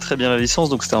maîtrisez très bien la licence,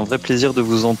 donc c'était un vrai plaisir de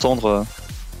vous entendre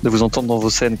dans vos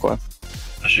scènes, quoi.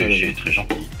 C'est très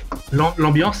gentil.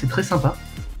 L'ambiance est très sympa.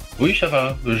 Oui, ça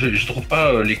va. Je trouve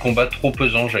pas les combats trop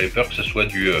pesants. J'avais peur que ce soit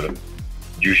du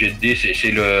jet de dés.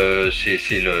 C'est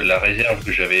la réserve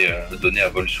que j'avais donnée à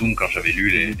Volsung quand j'avais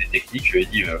lu les techniques. Je lui ai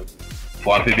dit,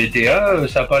 pour un PBTA,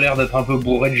 ça a pas l'air d'être un peu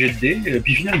bourré de jet de dés. Et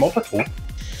puis finalement, pas trop.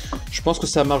 Je pense que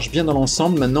ça marche bien dans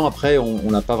l'ensemble. Maintenant, après, on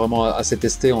n'a pas vraiment assez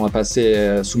testé, on n'a pas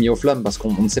assez soumis aux flammes parce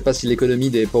qu'on ne sait pas si l'économie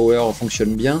des powers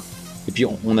fonctionne bien. Et puis,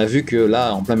 on a vu que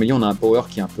là, en plein milieu, on a un power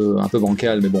qui est un peu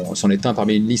bancal. Mais bon, c'en est un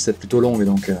parmi une liste plutôt longue.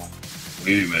 Donc,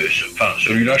 Oui, mais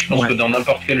celui-là, je pense que dans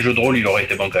n'importe quel jeu de rôle, il aurait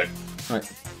été bancal. Ouais.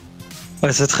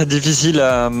 Ouais, c'est très difficile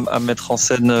à mettre en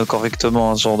scène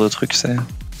correctement ce genre de truc.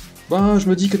 Ben, je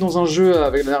me dis que dans un jeu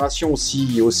avec la narration aussi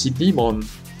libre,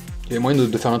 il y a moyen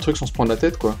de faire un truc sans se prendre la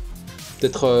tête, quoi.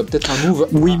 Peut-être un move.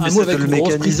 Oui, un mais move c'est avec de le une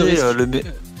grosse prise de mécaniser. risque.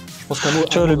 Je pense qu'un move.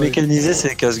 Tu vois, le mécaniser,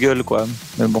 c'est casse-gueule, quoi.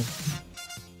 Mais bon.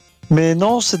 Mais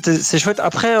non, c'est chouette.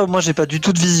 Après, moi, j'ai pas du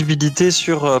tout de visibilité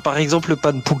sur, par exemple, le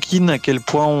Panpookin, à quel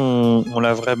point on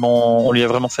lui a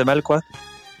vraiment fait mal, quoi.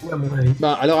 Ouais, à mon avis.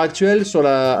 Ben, à l'heure actuelle,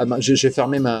 j'ai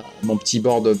fermé mon petit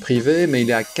board privé, mais il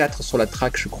est à 4 sur la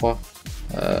track, je crois.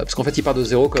 Parce qu'en fait, il part de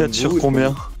 0 comme 4 vous. sur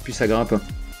combien? Puis ça grimpe.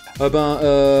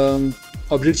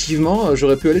 Objectivement,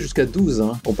 j'aurais pu aller jusqu'à 12,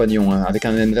 compagnon, avec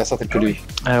un adversaire tel que lui.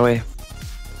 Ah ouais.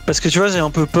 Parce que tu vois, j'ai un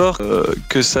peu peur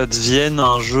que ça devienne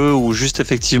un jeu où juste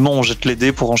effectivement on jette les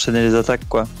dés pour enchaîner les attaques,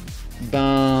 quoi.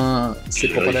 Ben, c'est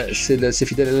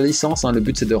fidèle à la licence, le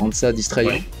but c'est de rendre ça distrayant.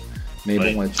 Ouais. Mais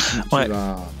Ouais. bon, tu Ouais.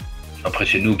 vas... Après,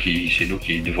 c'est nous qui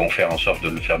devons faire en sorte de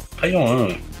le faire attrayant,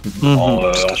 Mhm. en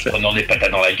se prenant des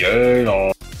patates dans la gueule,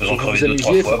 en faisant Faut que crever vous 2-3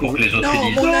 amusiez, fois faut pour que que les autres Non,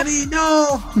 disent mon ami,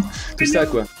 non. Tout ça,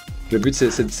 quoi. Le but c'est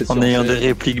de En ayant des surfer.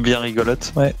 répliques bien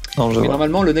rigolotes. Ouais. Non, je Mais vois.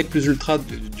 normalement, le nec plus ultra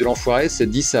de l'enfoiré, c'est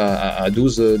 10 à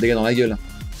 12 dégâts dans la gueule.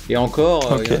 Et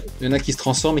encore, Ok. il y en a qui se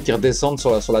transforment et qui redescendent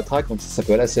sur la track, donc ça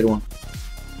peut aller assez loin.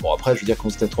 Bon, après, je veux dire, quand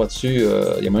c'était 3 dessus,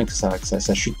 il y a moyen que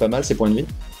ça chute pas mal, ces points de vie.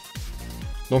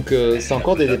 Donc, c'est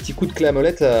encore des petits coups de clé à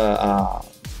molette à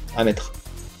mettre.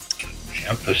 C'est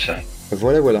un peu ça.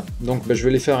 Voilà. Donc, je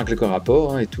vais les faire avec le corps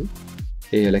rapport et tout.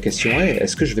 Et la question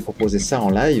est-ce que je vais proposer ça en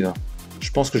live? Je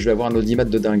pense que je vais avoir un audimat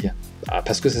de dingue. Ah,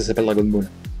 parce que ça s'appelle Dragon Ball,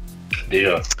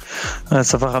 Déjà. Ouais,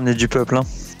 ça va ramener du peuple, hein.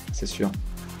 c'est sûr.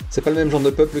 C'est pas le même genre de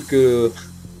peuple que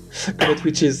notre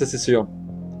Witches, ça c'est sûr.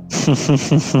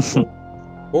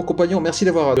 Bon, compagnon, merci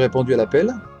d'avoir répondu à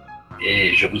l'appel.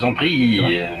 Et je vous en prie.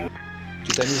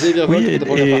 Tu t'es amusé, Virgol, Oui, pour ta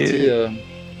première et- partie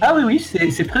Ah oui,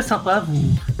 c'est très sympa.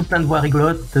 Vous faites plein de voix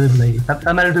rigolotes, vous avez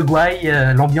pas mal de gouailles,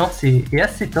 l'ambiance est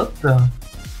assez top.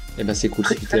 Eh ben, c'est cool,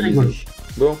 Très, tu très t'es rigolo. amusé.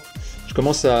 Bon, je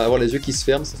commence à avoir les yeux qui se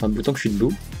ferment, ça fait un bout de temps que je suis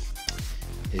debout.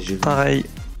 Et je... Pareil.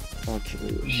 Donc,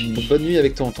 bonne nuit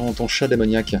avec ton chat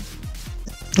démoniaque.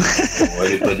 Bon,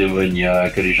 elle est pas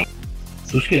démoniaque, les gens.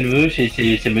 Tout ce qu'elle veut, c'est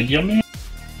me dire, mais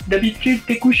d'habitude,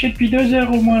 t'es couché depuis 2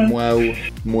 heures au moins.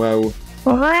 Miaou.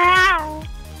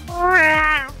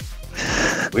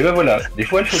 Oui, bah voilà. Des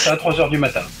fois, elle fait ça à 3 heures du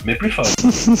matin. Mais plus fort.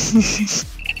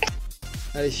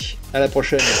 Allez, à la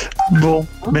prochaine. Bon,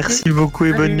 merci beaucoup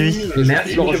et bonne nuit.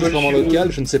 Merci. L'enregistrement local,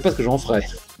 je ne sais pas ce que j'en ferai.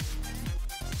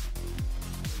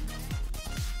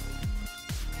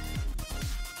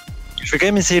 Je vais quand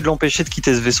même essayer de l'empêcher de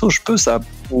quitter ce vaisseau, je peux ça?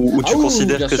 Ou tu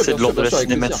considères que c'est de l'ordre de la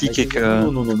cinématique et que...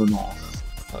 Non.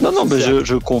 Non, mais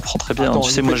je comprends très bien. Attends, tu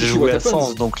sais, une moi j'ai petite joué à weapons.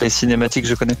 Sens, donc les cinématiques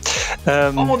je connais.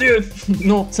 Oh mon dieu.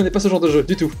 Non, ce n'est pas ce genre de jeu,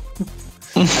 du tout.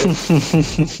 Allez,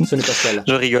 ce n'est pas ça là.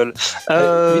 Je rigole.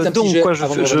 Allez, vite un petit Donc jet quoi,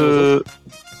 avant de revenir aux